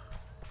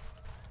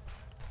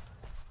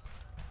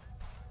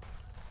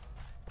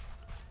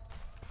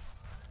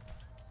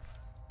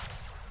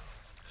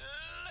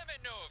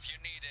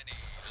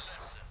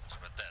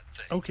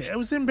 Okay, it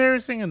was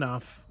embarrassing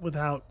enough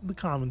without the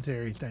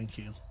commentary. Thank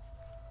you.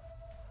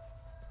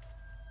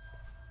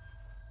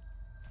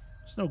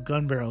 There's no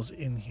gun barrels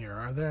in here,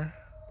 are there?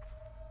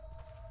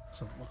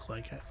 Doesn't look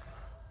like it.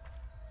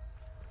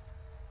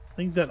 I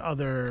think the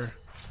other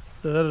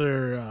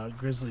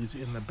grizzly's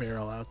in the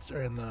barrel out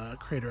or in the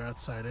crater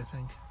outside. I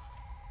think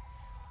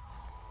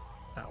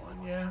that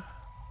one. Yeah.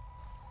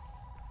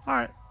 All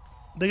right,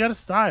 they got a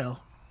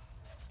style.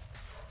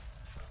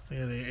 They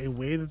got a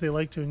way that they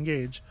like to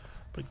engage.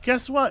 But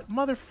guess what,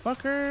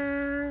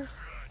 motherfucker?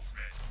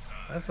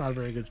 That's not a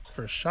very good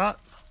first shot.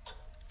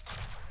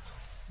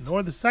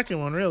 Nor the second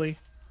one, really.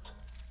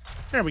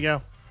 There we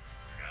go.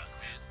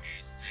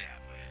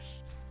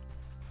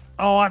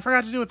 Oh, I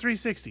forgot to do a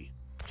 360.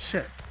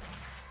 Shit.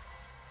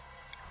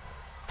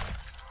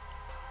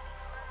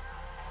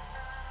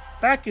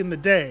 Back in the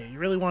day, you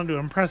really wanted to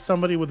impress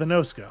somebody with a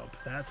no-scope.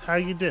 That's how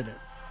you did it.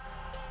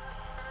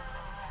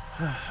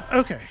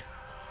 Okay.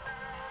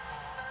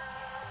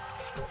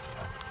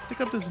 Pick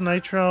up this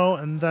nitro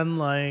and then,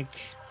 like,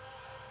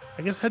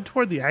 I guess head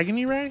toward the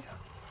agony ray?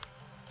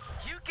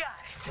 You got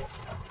it.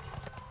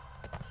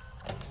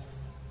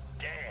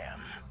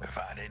 Damn, if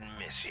I didn't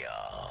miss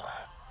y'all.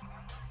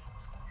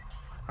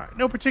 Alright,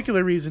 no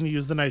particular reason to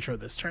use the nitro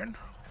this turn.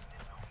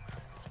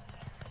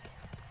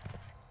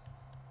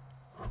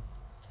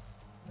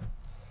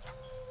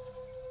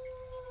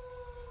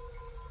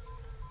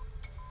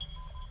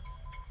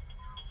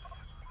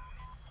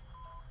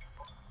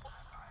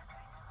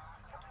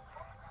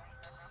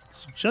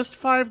 It's just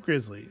 5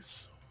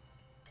 grizzlies.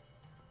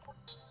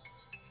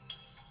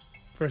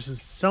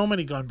 Versus so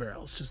many gun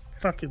barrels. Just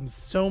fucking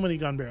so many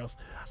gun barrels.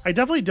 I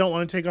definitely don't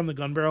want to take on the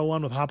gun barrel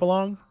one with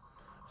Hopalong.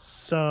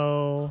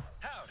 So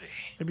Howdy.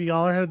 maybe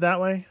y'all are headed that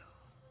way.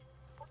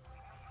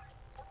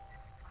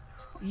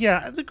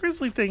 Yeah, the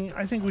grizzly thing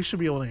I think we should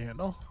be able to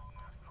handle.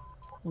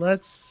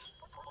 Let's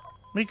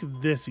make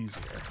this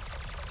easier.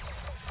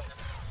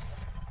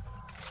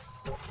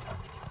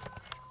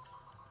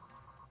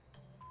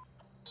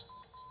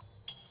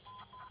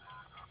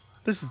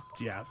 This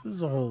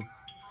is a whole...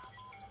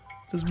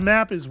 This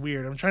map is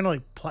weird. I'm trying to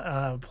like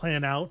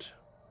plan out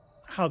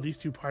how these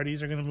two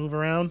parties are going to move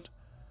around.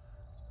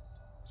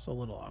 It's a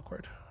little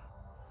awkward.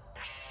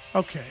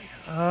 Okay.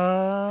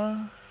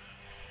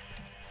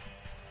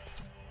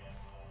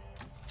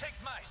 Take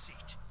my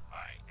seat.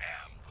 I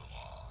am the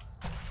law.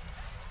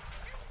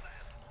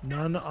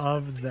 None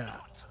of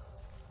that.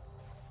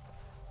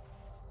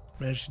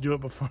 Managed to do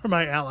it before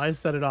my allies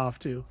set it off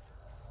too.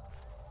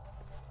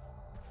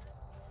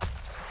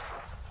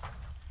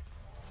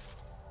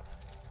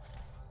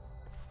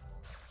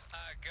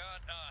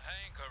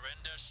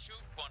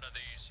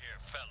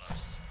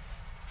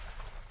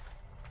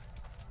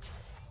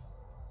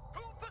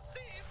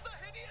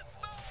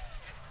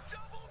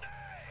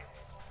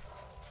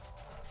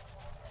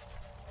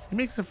 He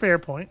makes a fair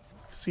point.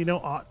 Casino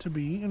ought to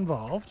be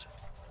involved.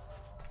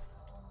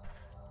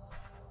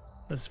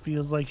 This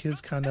feels like his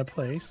kind of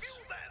place.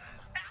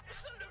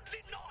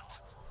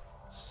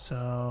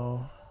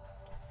 So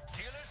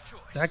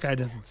that guy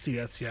doesn't see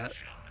us yet.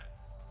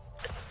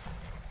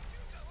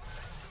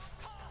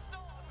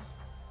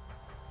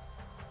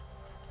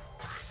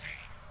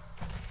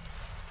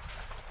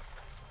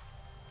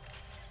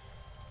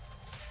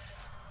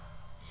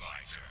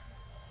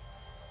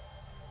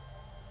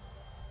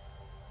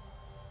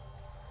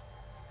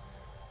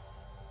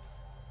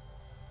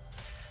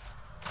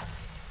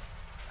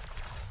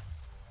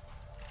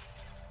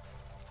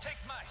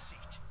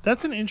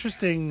 That's an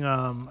interesting,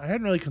 I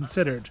hadn't really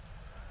considered.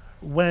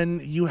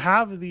 When you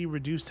have the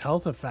reduced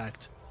health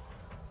effect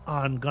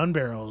on gun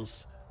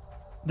barrels,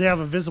 they have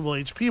a visible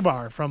HP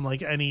bar from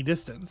like any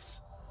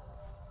distance.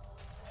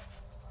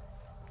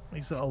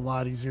 Makes it a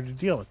lot easier to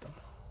deal with them.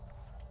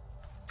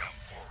 Come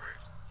forward.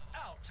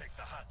 I'll take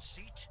the hot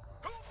seat.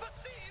 Who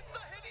perceives the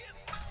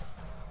hideous...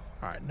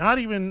 Alright,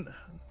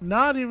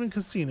 not even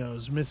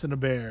casinos missing a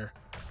bear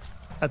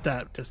at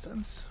that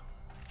distance.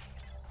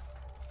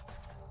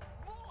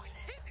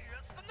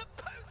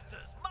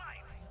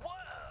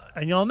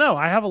 And y'all know,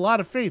 I have a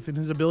lot of faith in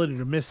his ability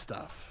to miss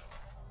stuff.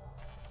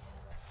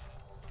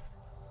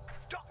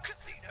 Doc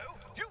Casino,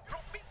 you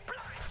brought me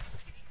blind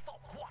teeth for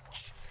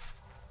watch.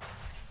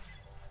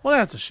 Well,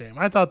 that's a shame.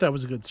 I thought that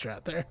was a good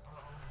strat there.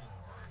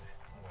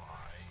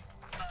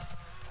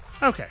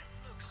 Okay.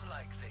 Looks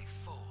like they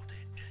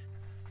folded.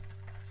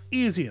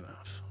 Easy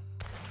enough.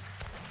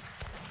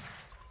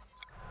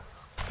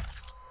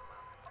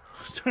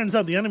 Turns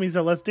out the enemies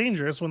are less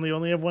dangerous when they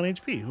only have 1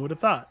 HP. Who would have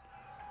thought?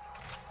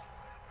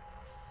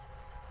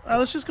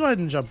 Let's just go ahead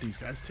and jump these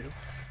guys too.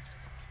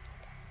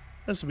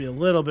 This will be a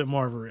little bit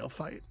more of a real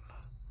fight.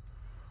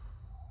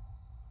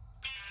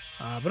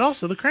 But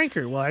also the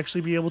Cranker will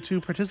actually be able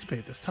to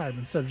participate this time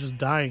instead of just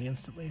dying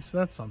instantly, so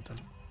that's something.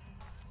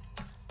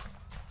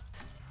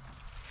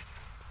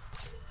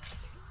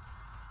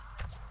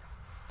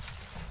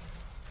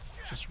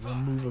 Just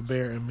remove a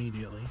bear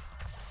immediately.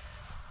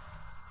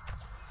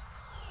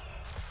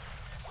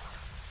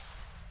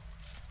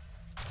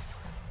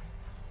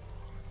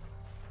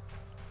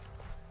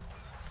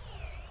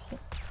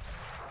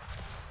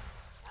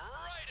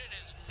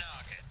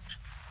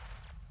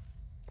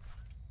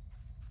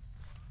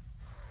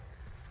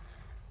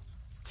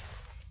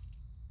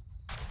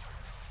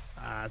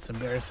 that's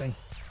embarrassing.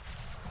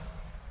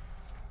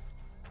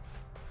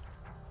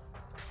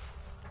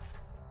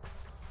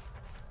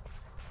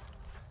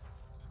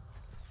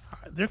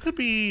 There could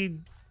be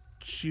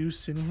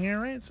juice in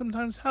here, right?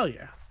 Sometimes, hell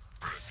yeah.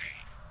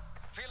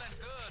 Feeling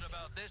good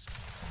about this.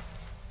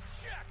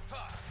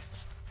 Jackpot.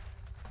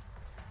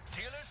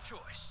 Dealer's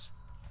choice.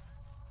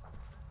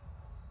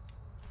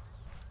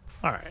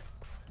 All right,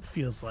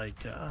 feels like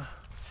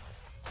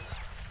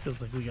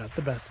we got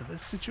the best of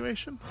this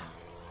situation.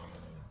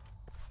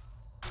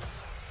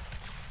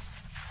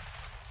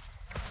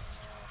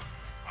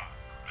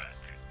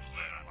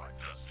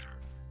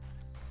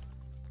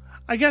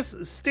 I guess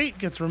state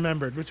gets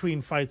remembered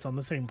between fights on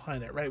the same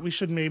planet, right? We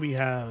should maybe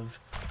have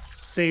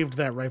saved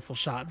that rifle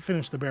shot and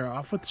finished the bear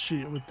off with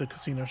the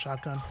casino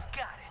shotgun.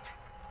 Got it.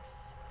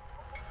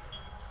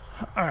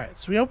 All right,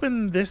 so we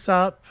open this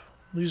up.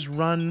 We just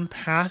run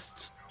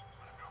past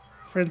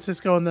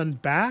Francisco and then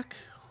back.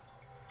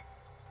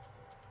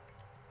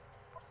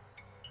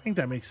 I think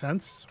that makes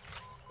sense.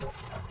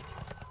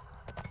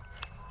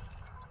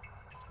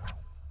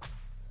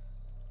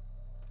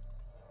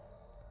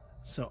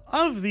 So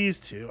of these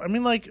two, I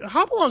mean, like,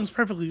 Hopalong's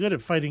perfectly good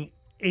at fighting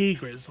a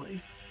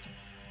grizzly.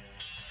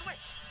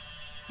 Switch.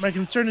 My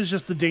concern is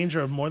just the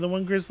danger of more than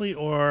one grizzly,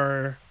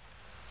 or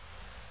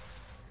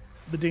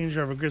the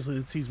danger of a grizzly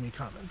that sees me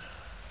coming.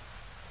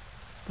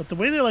 But the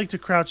way they like to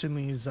crouch in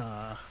these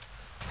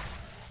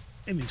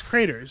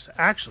craters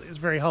actually is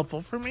very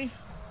helpful for me.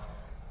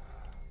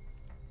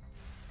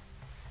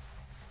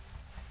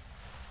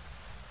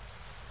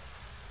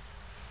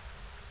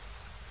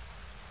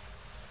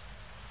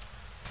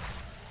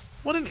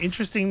 What an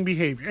interesting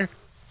behavior.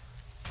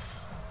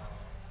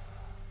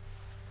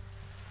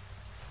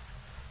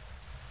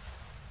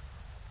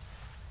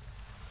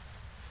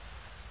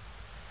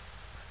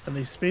 And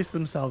they space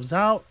themselves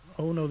out.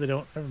 Oh, no, they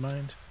don't. Never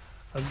mind.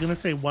 I was going to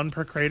say one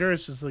per crater.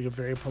 It's just like a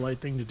very polite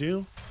thing to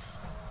do.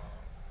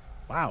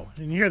 Wow.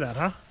 Didn't you hear that,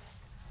 huh?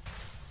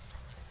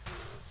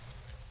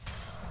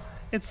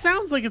 It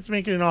sounds like it's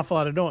making an awful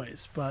lot of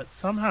noise, but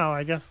somehow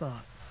I guess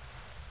not.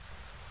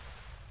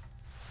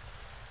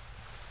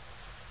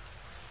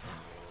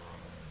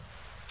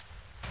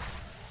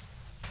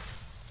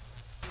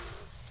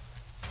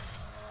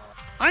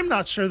 I'm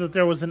not sure that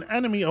there was an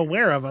enemy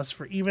aware of us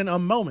for even a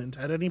moment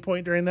at any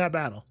point during that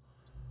battle.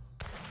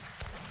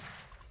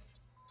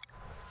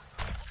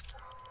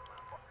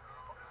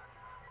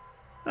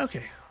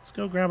 Okay, let's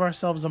go grab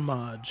ourselves a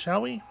mod,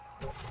 shall we?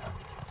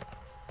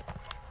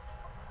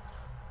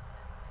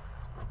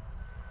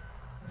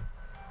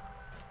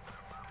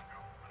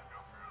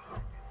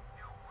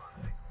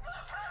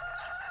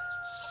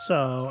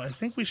 So I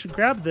think we should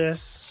grab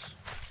this.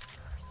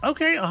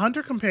 Okay, a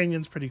hunter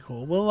companion's pretty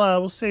cool.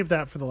 We'll save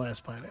that for the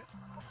last planet.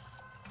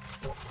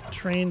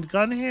 Trained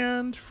gun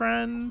hand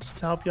friend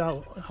to help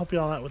you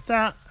all out with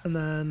that, and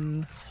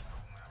then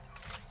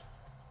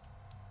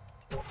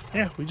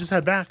yeah, we just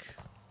head back.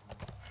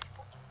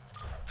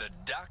 The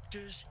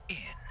doctor's in.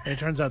 And it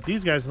turns out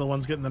these guys are the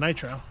ones getting the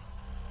nitro.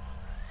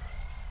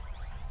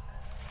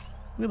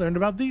 We learned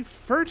about the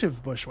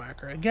furtive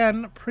bushwhacker.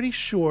 Again, pretty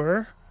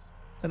sure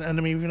an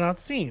enemy we've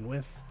not seen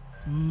with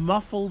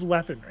muffled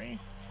weaponry.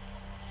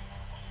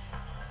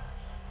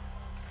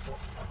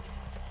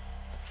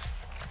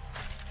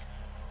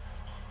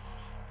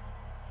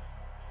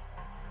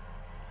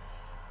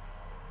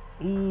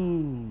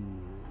 Ooh.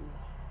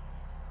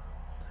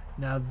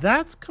 Now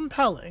that's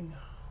compelling.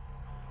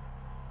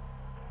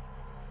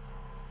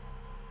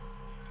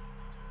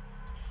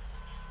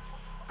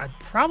 I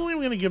probably am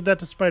going to give that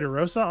to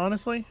Spiderosa,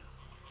 honestly.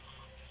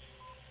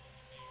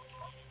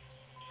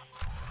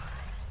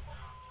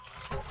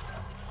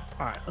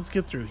 Alright, let's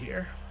get through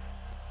here.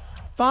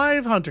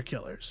 5 hunter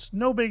killers.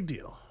 No big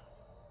deal.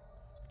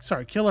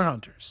 Sorry, killer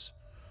hunters.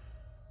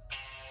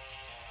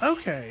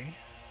 Okay.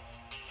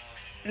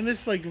 In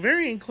this, like,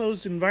 very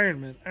enclosed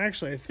environment,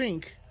 actually, I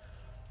think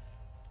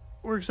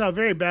works out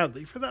very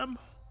badly for them.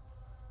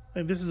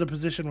 Like, this is a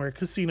position where a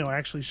casino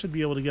actually should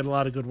be able to get a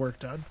lot of good work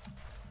done.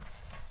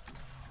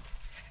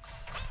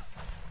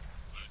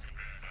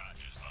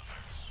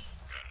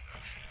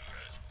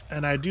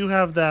 And I do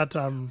have that,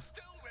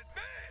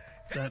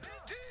 that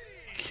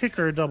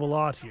kicker double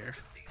aught here.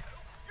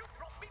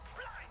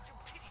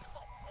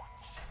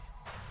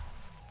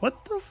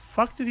 What the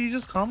fuck did he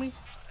just call me?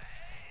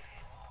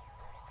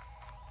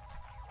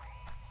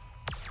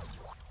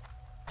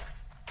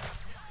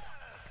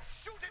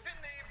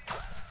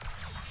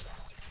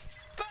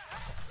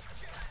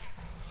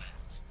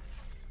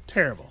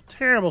 Terrible,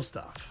 terrible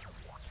stuff.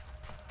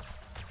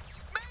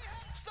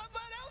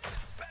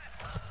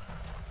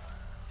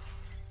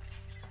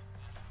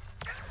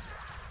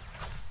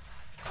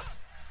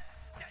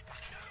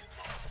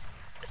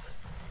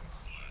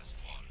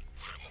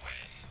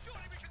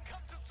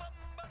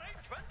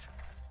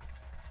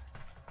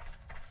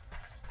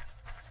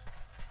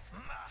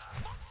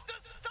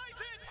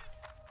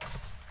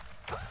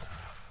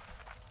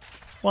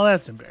 Well,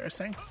 that's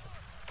embarrassing.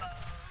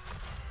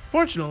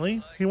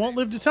 Fortunately, he won't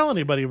live to tell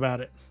anybody about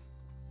it.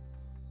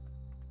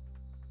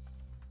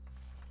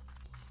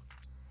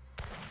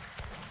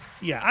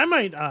 Yeah, I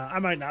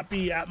might not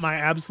be at my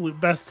absolute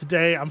best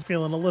today. I'm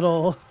feeling a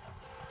little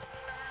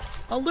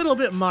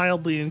bit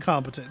mildly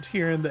incompetent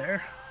here and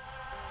there.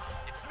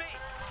 It's me,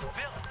 Billy.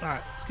 All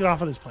right, let's get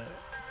off of this planet.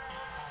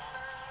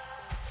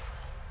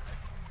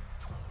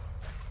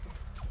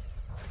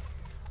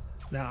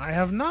 Now, I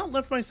have not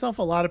left myself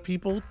a lot of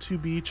people to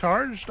be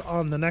charged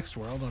on the next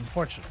world,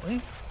 unfortunately.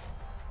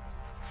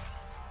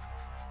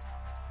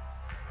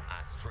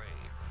 I strayed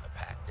from the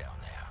pack down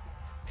there,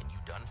 and you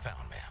done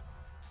found me.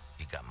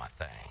 You got my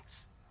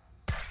thanks.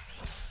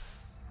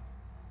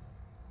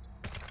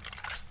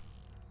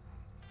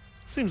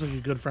 Seems like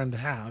a good friend to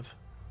have.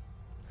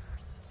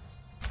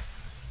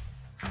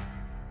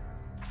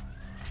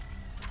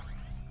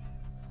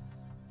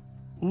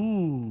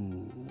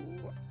 Ooh.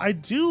 I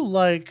do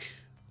like...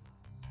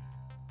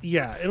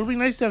 Yeah, it'll be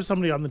nice to have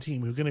somebody on the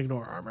team who can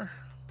ignore armor.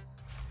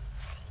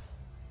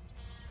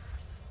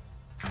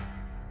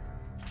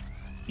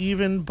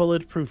 Even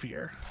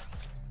bulletproofier.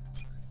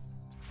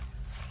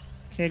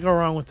 Can't go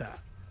wrong with that.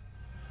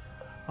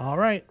 All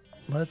right,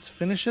 let's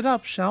finish it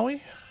up, shall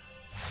we?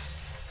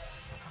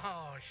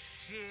 Oh,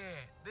 shit.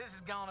 This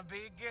is gonna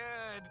be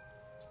good.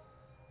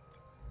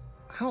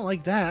 I don't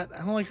like that. I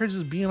don't like her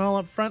just being all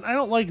up front. I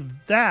don't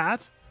like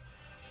that.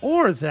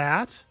 Or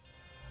that.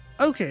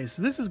 Okay,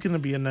 so this is going to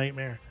be a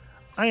nightmare.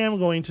 I am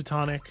going to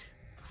tonic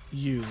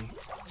you.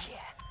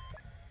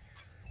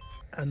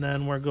 And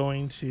then we're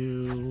going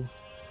to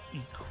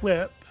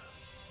equip.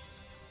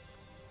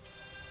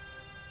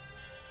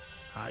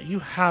 You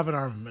have an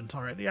armament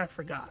already. I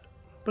forgot.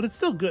 But it's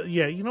still good.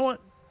 Yeah, you know what?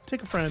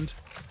 Take a friend.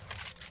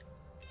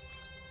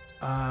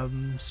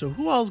 So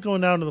who else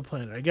going down to the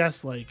planet? I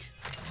guess, like...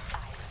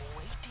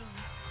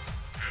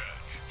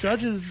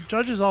 Judge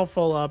is all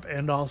full up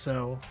and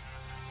also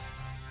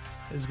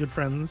is good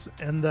friends.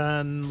 And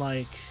then,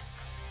 like,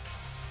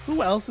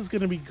 who else is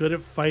going to be good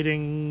at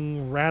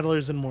fighting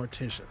rattlers and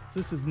morticians?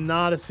 This is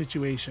not a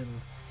situation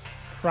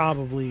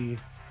probably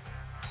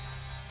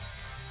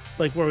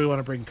like where we want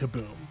to bring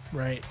Kaboom,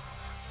 right?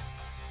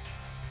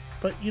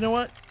 But you know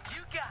what?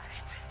 You got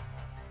it.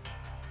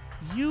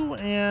 You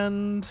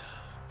and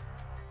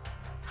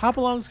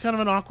Hopalong's kind of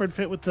an awkward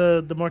fit with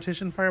the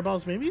mortician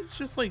fireballs. Maybe it's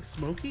just like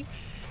Smokey.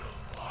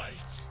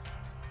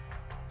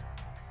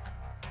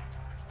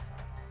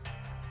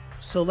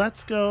 So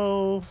let's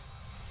go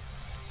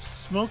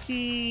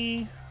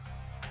Smokey.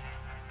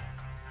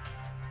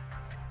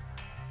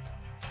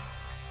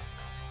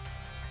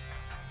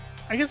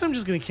 I guess I'm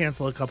just going to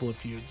cancel a couple of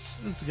feuds.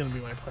 This is going to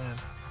be my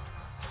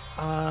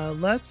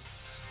plan.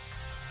 Let's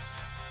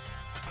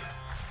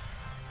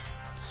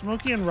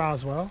Smokey and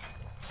Roswell.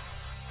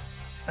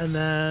 And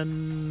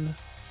then,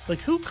 like,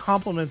 who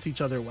complements each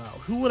other well?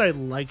 Who would I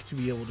like to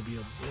be able to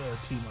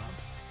team up?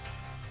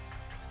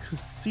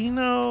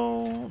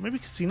 Casino, maybe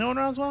Casino and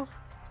Roswell?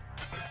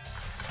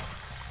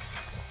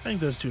 I think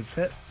those two would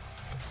fit.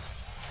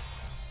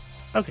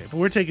 Okay, but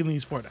we're taking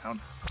these four down.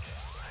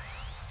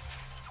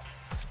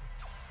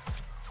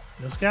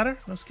 No scatter?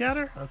 No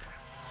scatter? Okay.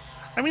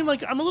 I mean,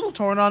 like, I'm a little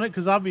torn on it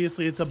because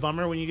obviously it's a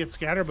bummer when you get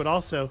scatter, but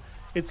also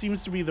it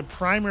seems to be the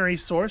primary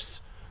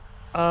source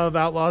of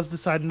outlaws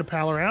deciding to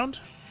pal around.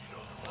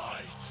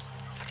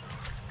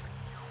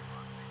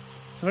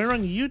 So if I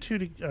run you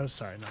two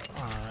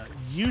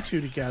you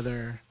two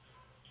together.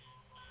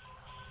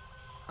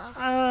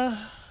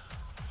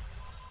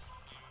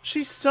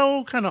 She's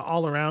so kind of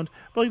all around,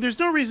 but like, there's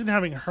no reason to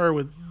have her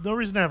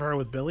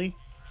with Billy.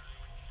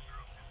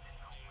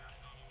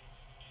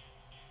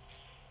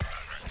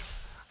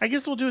 I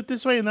guess we'll do it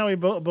this way, and that way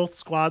both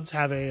squads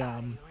have a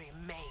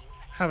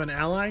have an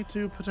ally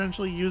to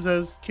potentially use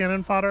as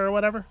cannon fodder or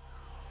whatever.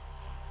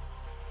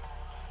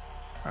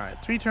 All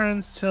right, 3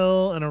 turns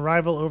till an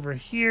arrival over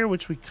here,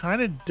 which we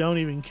kind of don't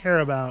even care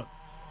about.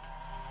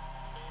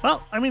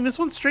 Well, I mean, this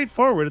one's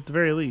straightforward at the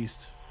very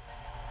least.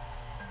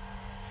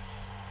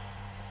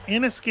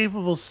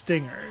 Inescapable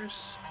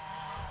stingers.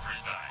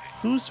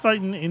 Who's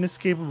fighting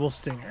inescapable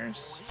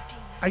stingers?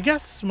 I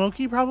guess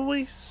Smokey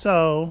probably.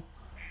 So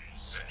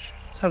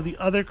let's have the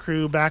other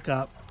crew back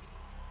up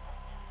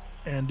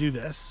and do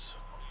this.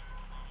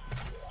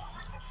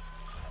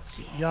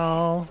 Get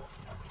y'all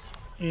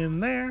in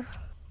there.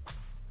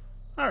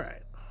 All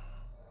right.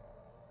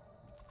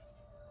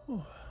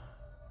 Whew.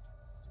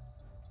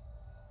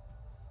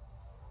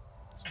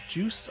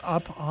 Juice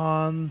up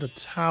on the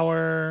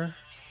tower.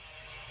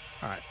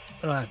 All right,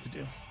 what do I have to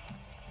do?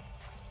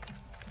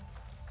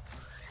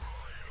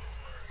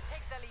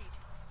 Take the lead.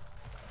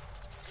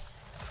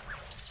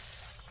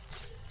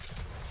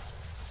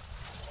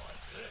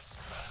 This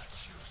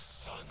match, you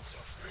sons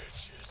of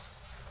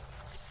bitches.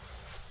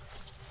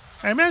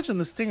 I imagine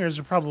the stingers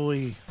are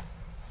probably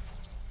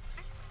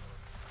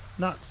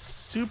not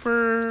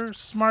super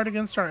smart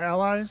against our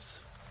allies.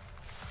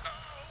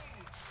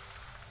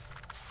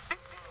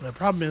 The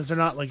problem is they're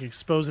not like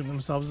exposing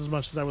themselves as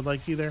much as I would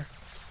like either.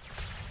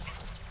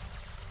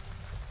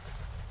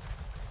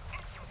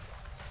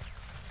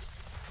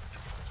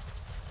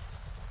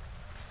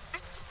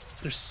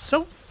 They're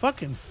so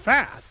fucking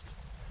fast.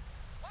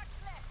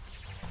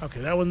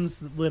 Okay, that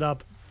one's lit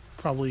up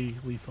probably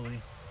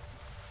lethally.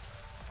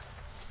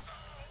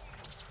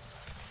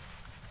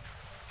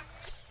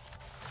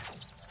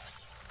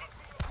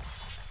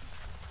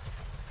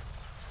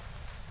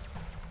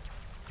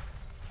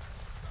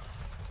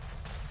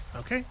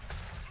 Okay.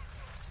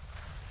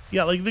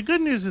 Yeah, like the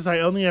good news is I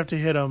only have to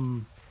hit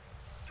him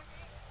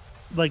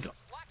like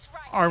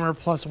armor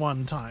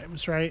 +1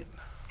 times, right?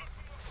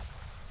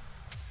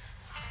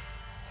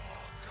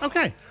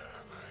 Okay.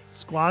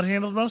 Squad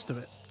handled most of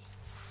it.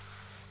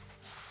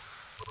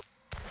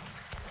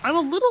 I'm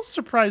a little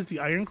surprised the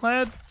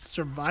Ironclad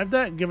survived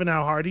that, given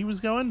how hard he was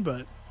going,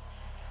 but...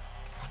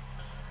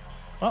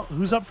 Well,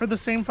 who's up for the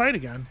same fight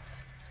again?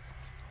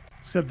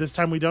 Except this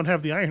time we don't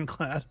have the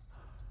Ironclad.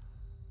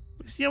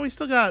 Yeah, we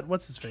still got...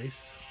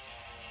 What's-his-face?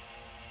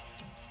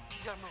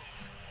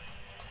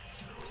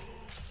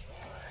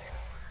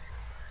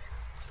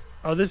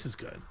 Oh, this is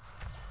good.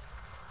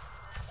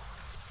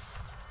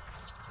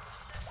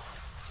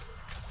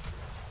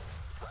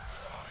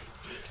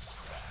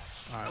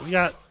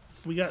 Alright,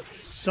 we got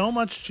so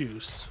much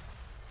juice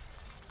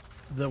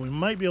that we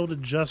might be able to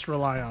just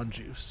rely on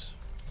juice.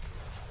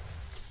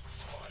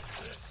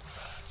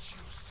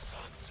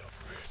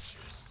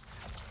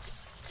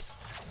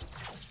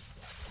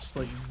 Just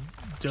like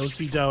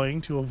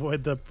do-si-doing to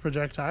avoid the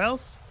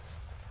projectiles.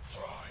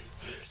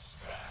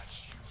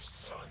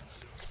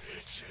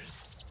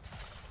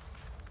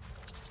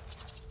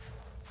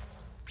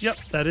 Yep,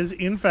 that is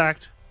in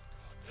fact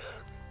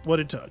what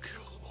it took.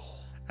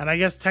 And I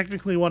guess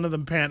technically one of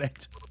them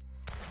panicked.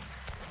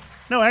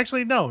 No,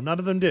 actually, no, none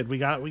of them did. We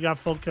got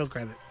full kill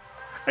credit.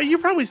 You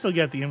probably still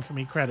get the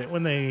infamy credit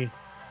when they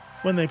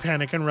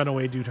panic and run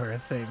away due to her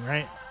thing,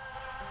 right?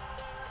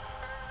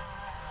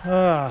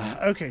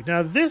 Okay,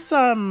 now this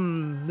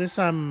I'm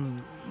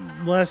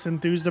less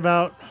enthused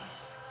about,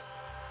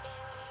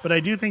 but I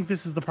do think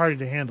this is the party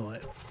to handle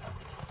it.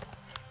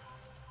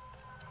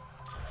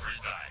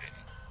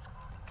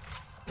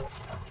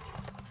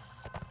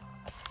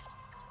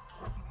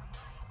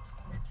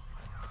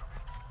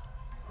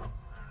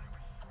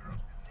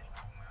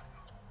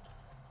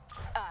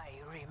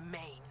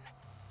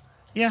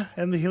 Yeah,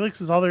 and the Helix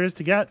is all there is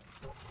to get.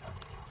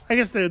 I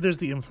guess there's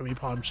the infamy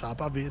pawn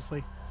shop,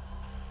 obviously.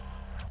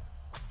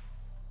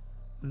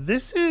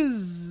 This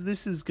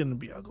is gonna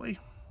be ugly.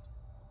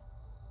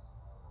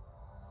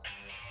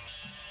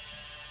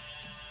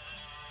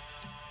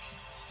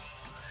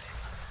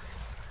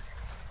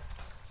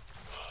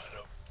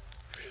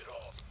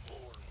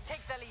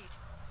 Take the lead.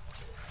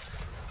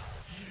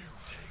 You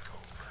take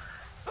over.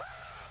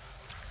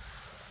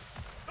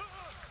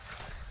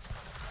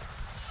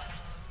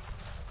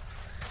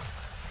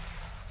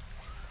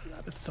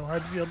 God, it's so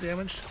hard to deal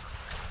damage.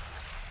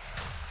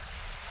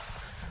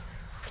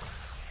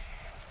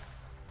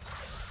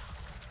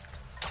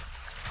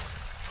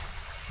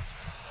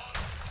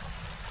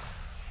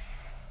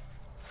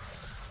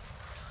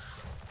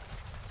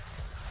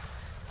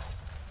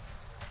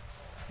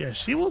 Yeah,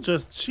 she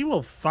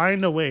will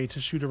find a way to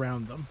shoot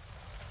around them.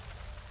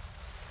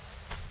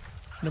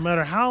 No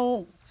matter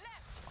how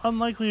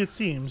unlikely it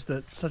seems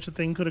that such a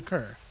thing could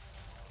occur.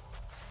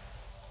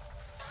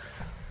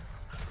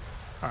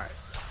 Alright.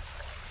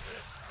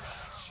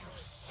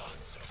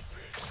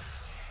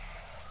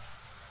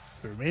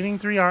 The remaining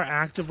 3 are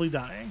actively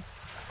dying.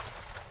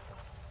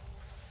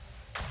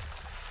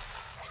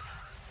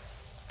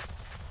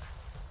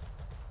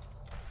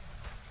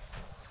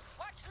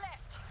 What's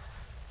left?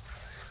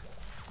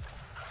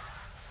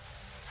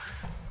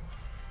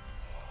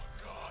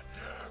 God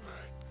damn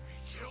it. We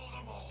killed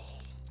them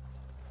all.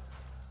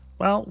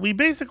 Well, we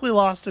basically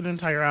lost an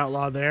entire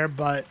outlaw there,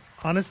 but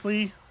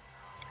honestly...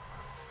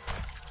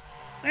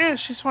 Eh,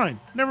 she's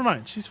fine. Never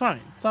mind, she's fine.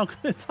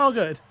 It's all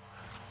good.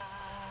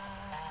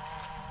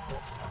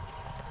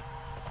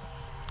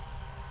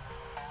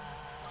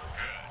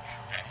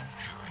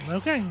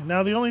 Okay,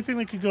 now the only thing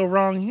that could go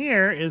wrong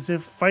here is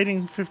if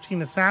fighting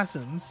 15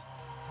 assassins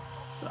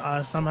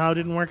somehow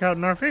didn't work out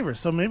in our favor.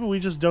 So maybe we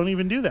just don't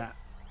even do that.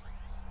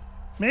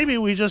 Maybe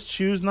we just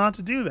choose not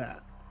to do that.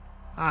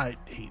 I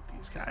hate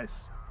these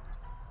guys.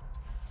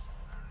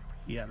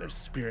 Yeah, their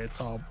spirits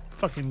all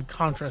fucking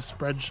Contra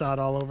spread shot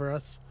all over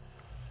us.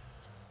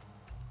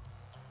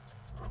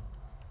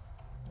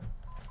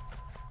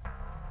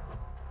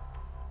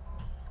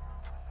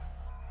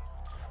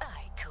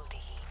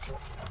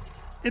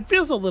 It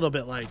feels a little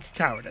bit like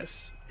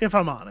cowardice, if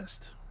I'm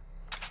honest.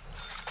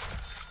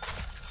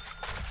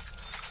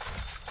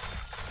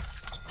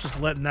 Just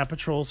letting that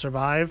patrol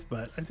survive,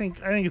 but I think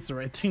it's the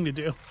right thing to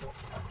do.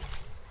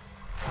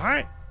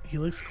 Alright,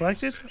 Helix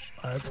collected.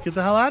 Let's get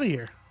the hell out of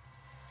here.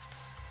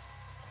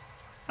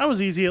 That was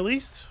easy at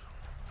least.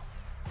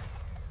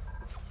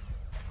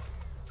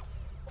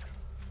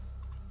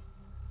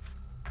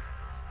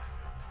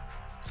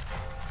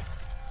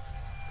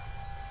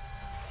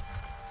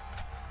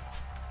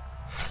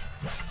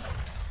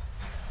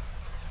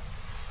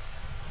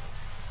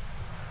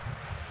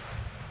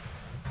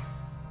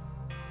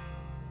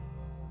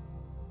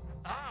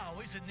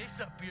 Oh, isn't this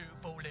a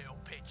beautiful little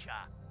picture?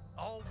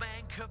 Old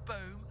man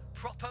Kaboom,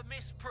 proper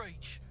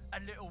mispreach,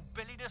 and little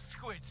Billy the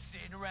Squid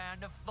sitting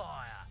around the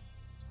fire.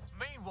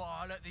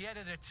 Meanwhile, at the end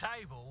of the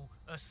table,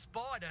 a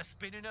spider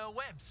spinning her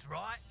webs,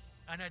 right?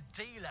 And a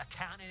dealer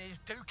counting his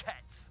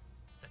ducats.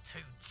 The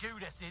two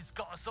Judases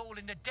got us all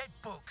in the dead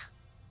book.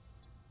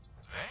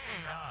 They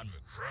ain't on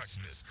the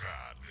Christmas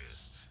card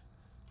list,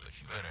 but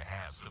you better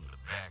have something to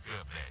back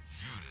up that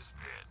Judas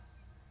bit.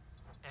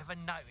 Ever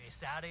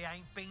notice how they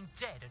ain't been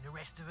dead and the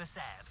rest of us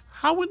have?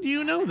 How would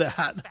you know The that?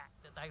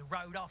 fact that they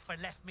rode off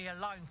and left me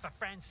alone for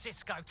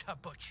Francisco to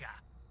butcher.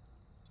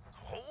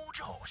 Hold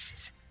your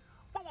horses.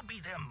 What would be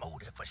their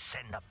motive for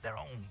setting up their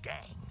own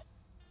gang?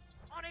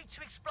 I need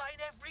to explain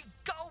every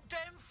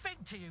goddamn thing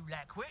to you,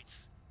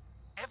 Lackwitz.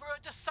 Ever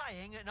heard the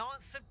saying, an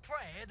answered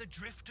prayer, the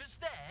drifter's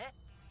there?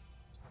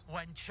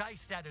 When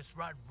Chase had us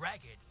run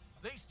ragged,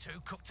 these two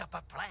cooked up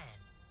a plan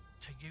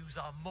to use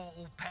our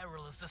mortal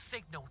peril as the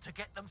signal to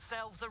get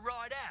themselves a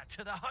ride out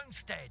to the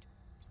homestead.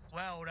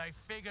 Well, they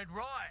figured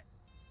right.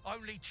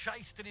 Only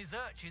Chase and his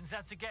urchins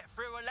had to get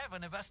through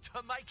 11 of us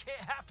to make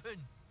it happen.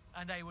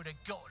 And they would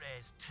have got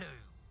theirs too,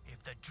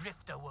 if the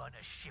drifter weren't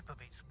a ship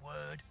of its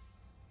word.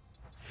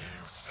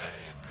 You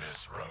saying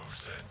Miss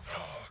Rose and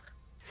Dog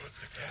put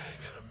the gang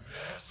in a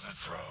mess of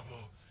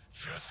trouble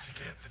just to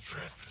get the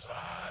drifter's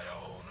eye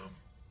on them?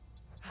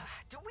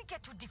 Do we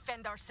get to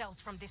defend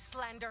ourselves from this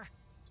slander?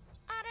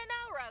 I don't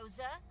know,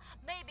 Rosa.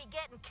 Maybe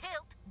getting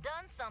killed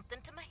done something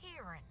to my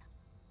hearing.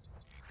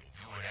 You can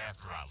do it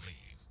after I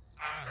leave.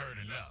 I heard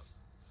enough.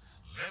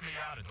 Let me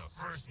out of the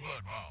first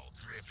mud ball,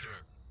 drifter.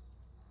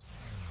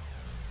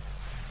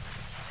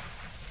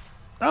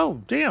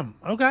 Oh, damn.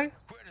 Okay.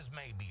 Critters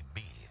may be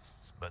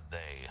beasts, but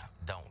they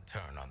don't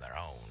turn on their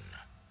own.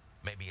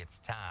 Maybe it's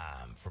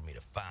time for me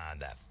to find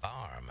that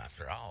farm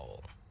after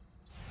all.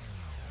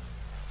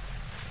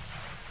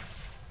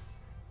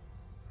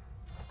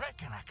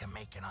 Reckon I can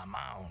make it on my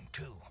own,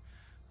 too.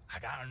 I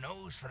got a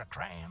nose for the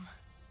cram.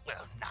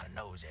 Well, not a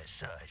nose as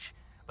such,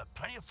 but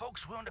plenty of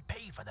folks willing to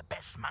pay for the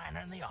best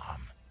miner in the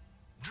arm.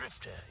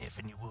 Drifter, if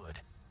and you would.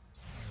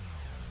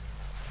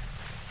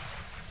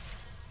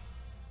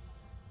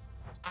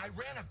 I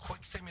ran a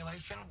quick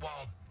simulation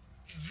while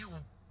you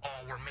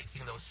all were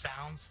making those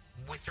sounds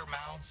with your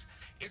mouths.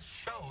 It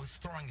shows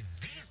throwing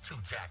these two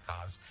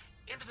jackoffs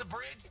into the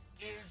brig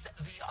is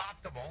the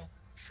optimal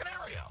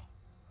scenario.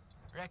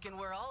 Reckon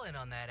we're all in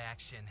on that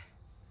action.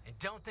 And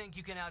don't think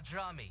you can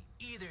outdraw me,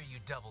 either you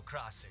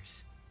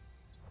double-crossers.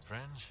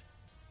 Friends,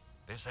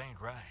 this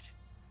ain't right.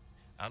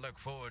 I look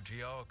forward to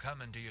y'all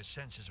coming to your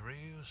senses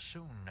real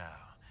soon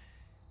now.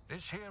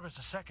 This here is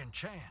a second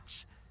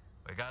chance.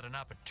 We got an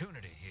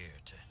opportunity here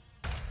to...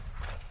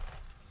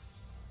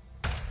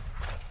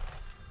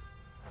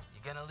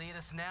 You gonna lead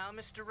us now,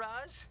 Mr.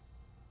 Roz?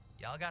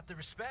 Y'all got the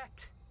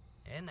respect.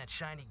 And that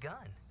shiny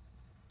gun.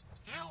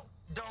 You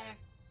don't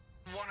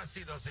want to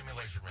see those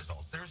simulation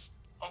results. There's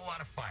a lot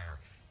of fire.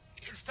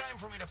 It's time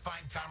for me to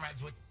find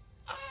comrades with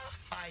a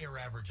higher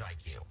average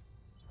IQ.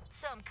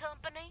 Some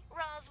company,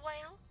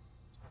 Roswell?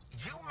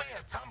 You may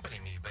accompany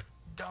me, but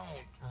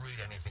don't read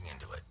anything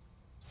into it.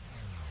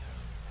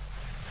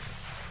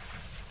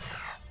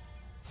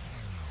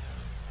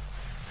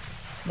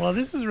 Well,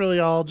 this is really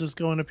all just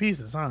going to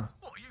pieces, huh?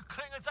 What, you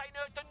clingers ain't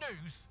heard the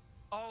news?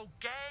 Old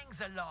gang's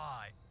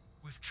alive,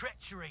 with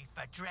treachery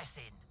for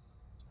dressing.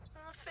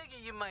 I figure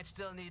you might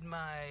still need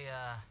my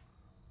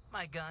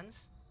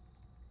guns.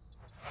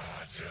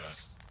 I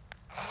just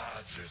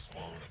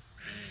want to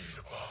feed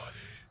a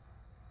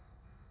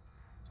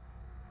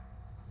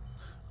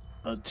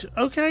body.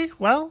 Okay,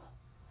 well,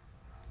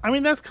 I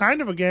mean, that's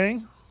kind of a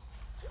gang.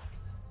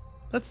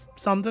 That's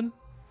something.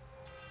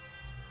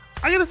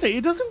 I gotta say,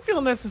 it doesn't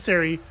feel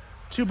necessary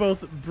to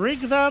both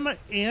brig them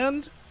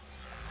and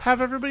have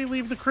everybody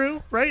leave the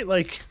crew, right?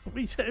 Like,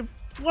 if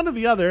one or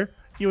the other,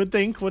 you would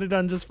think, would have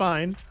done just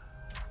fine.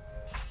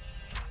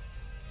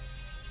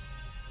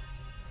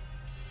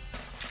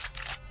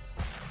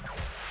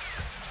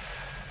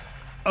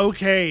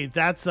 Okay,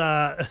 that's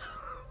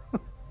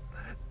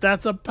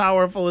that's a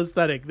powerful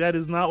aesthetic. That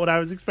is not what I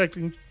was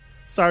expecting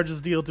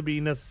Sarge's deal to be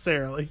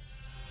necessarily.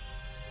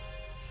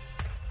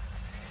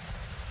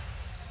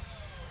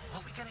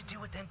 What we gonna do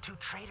with them two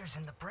traitors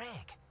in the brig?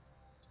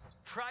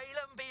 Trail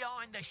them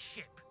behind the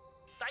ship.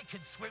 They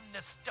can swim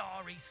the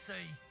starry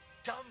sea.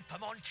 Dump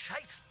them on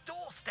Chase's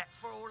doorstep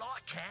for all I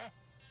care.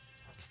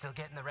 You still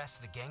getting the rest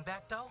of the gang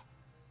back, though?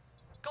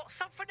 Got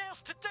something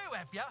else to do,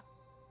 have ya?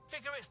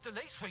 Figure it's the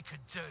least we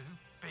could do,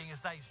 being as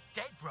they's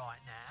dead right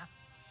now.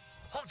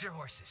 Hold your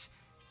horses.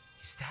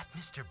 Is that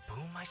Mr.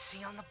 Boom I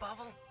see on the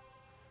bubble?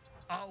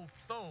 Old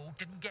fool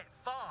didn't get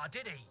far,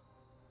 did he?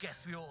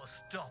 Guess we ought to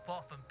stop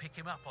off and pick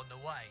him up on the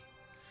way.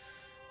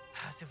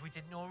 As if we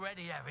didn't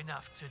already have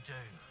enough to do.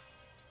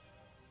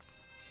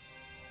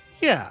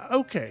 Yeah,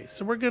 okay.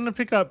 So we're going to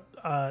pick up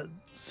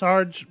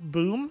Sarge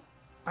Boom,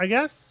 I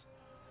guess,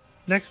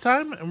 next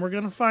time. And we're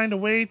going to find a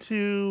way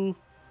to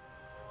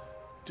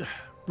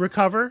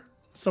recover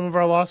some of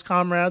our lost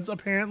comrades,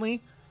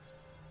 apparently.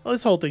 Well,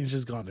 this whole thing's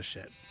just gone to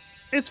shit.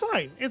 It's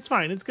fine. It's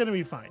fine. It's going to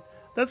be fine.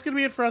 that's going to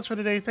be it for us for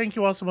today. Thank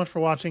you all so much for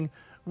watching.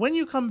 When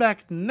you come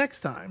back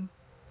next time,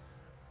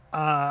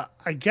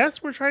 I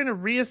guess we're trying to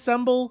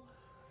reassemble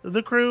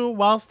the crew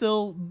while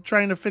still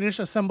trying to finish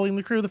assembling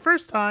the crew the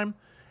first time,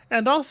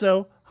 and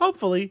also,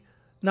 hopefully,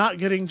 not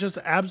getting just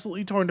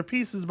absolutely torn to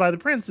pieces by the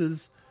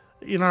princes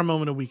in our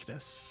moment of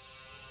weakness.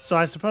 So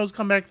I suppose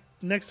come back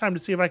next time to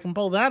see if I can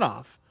pull that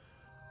off,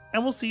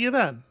 and we'll see you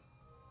then.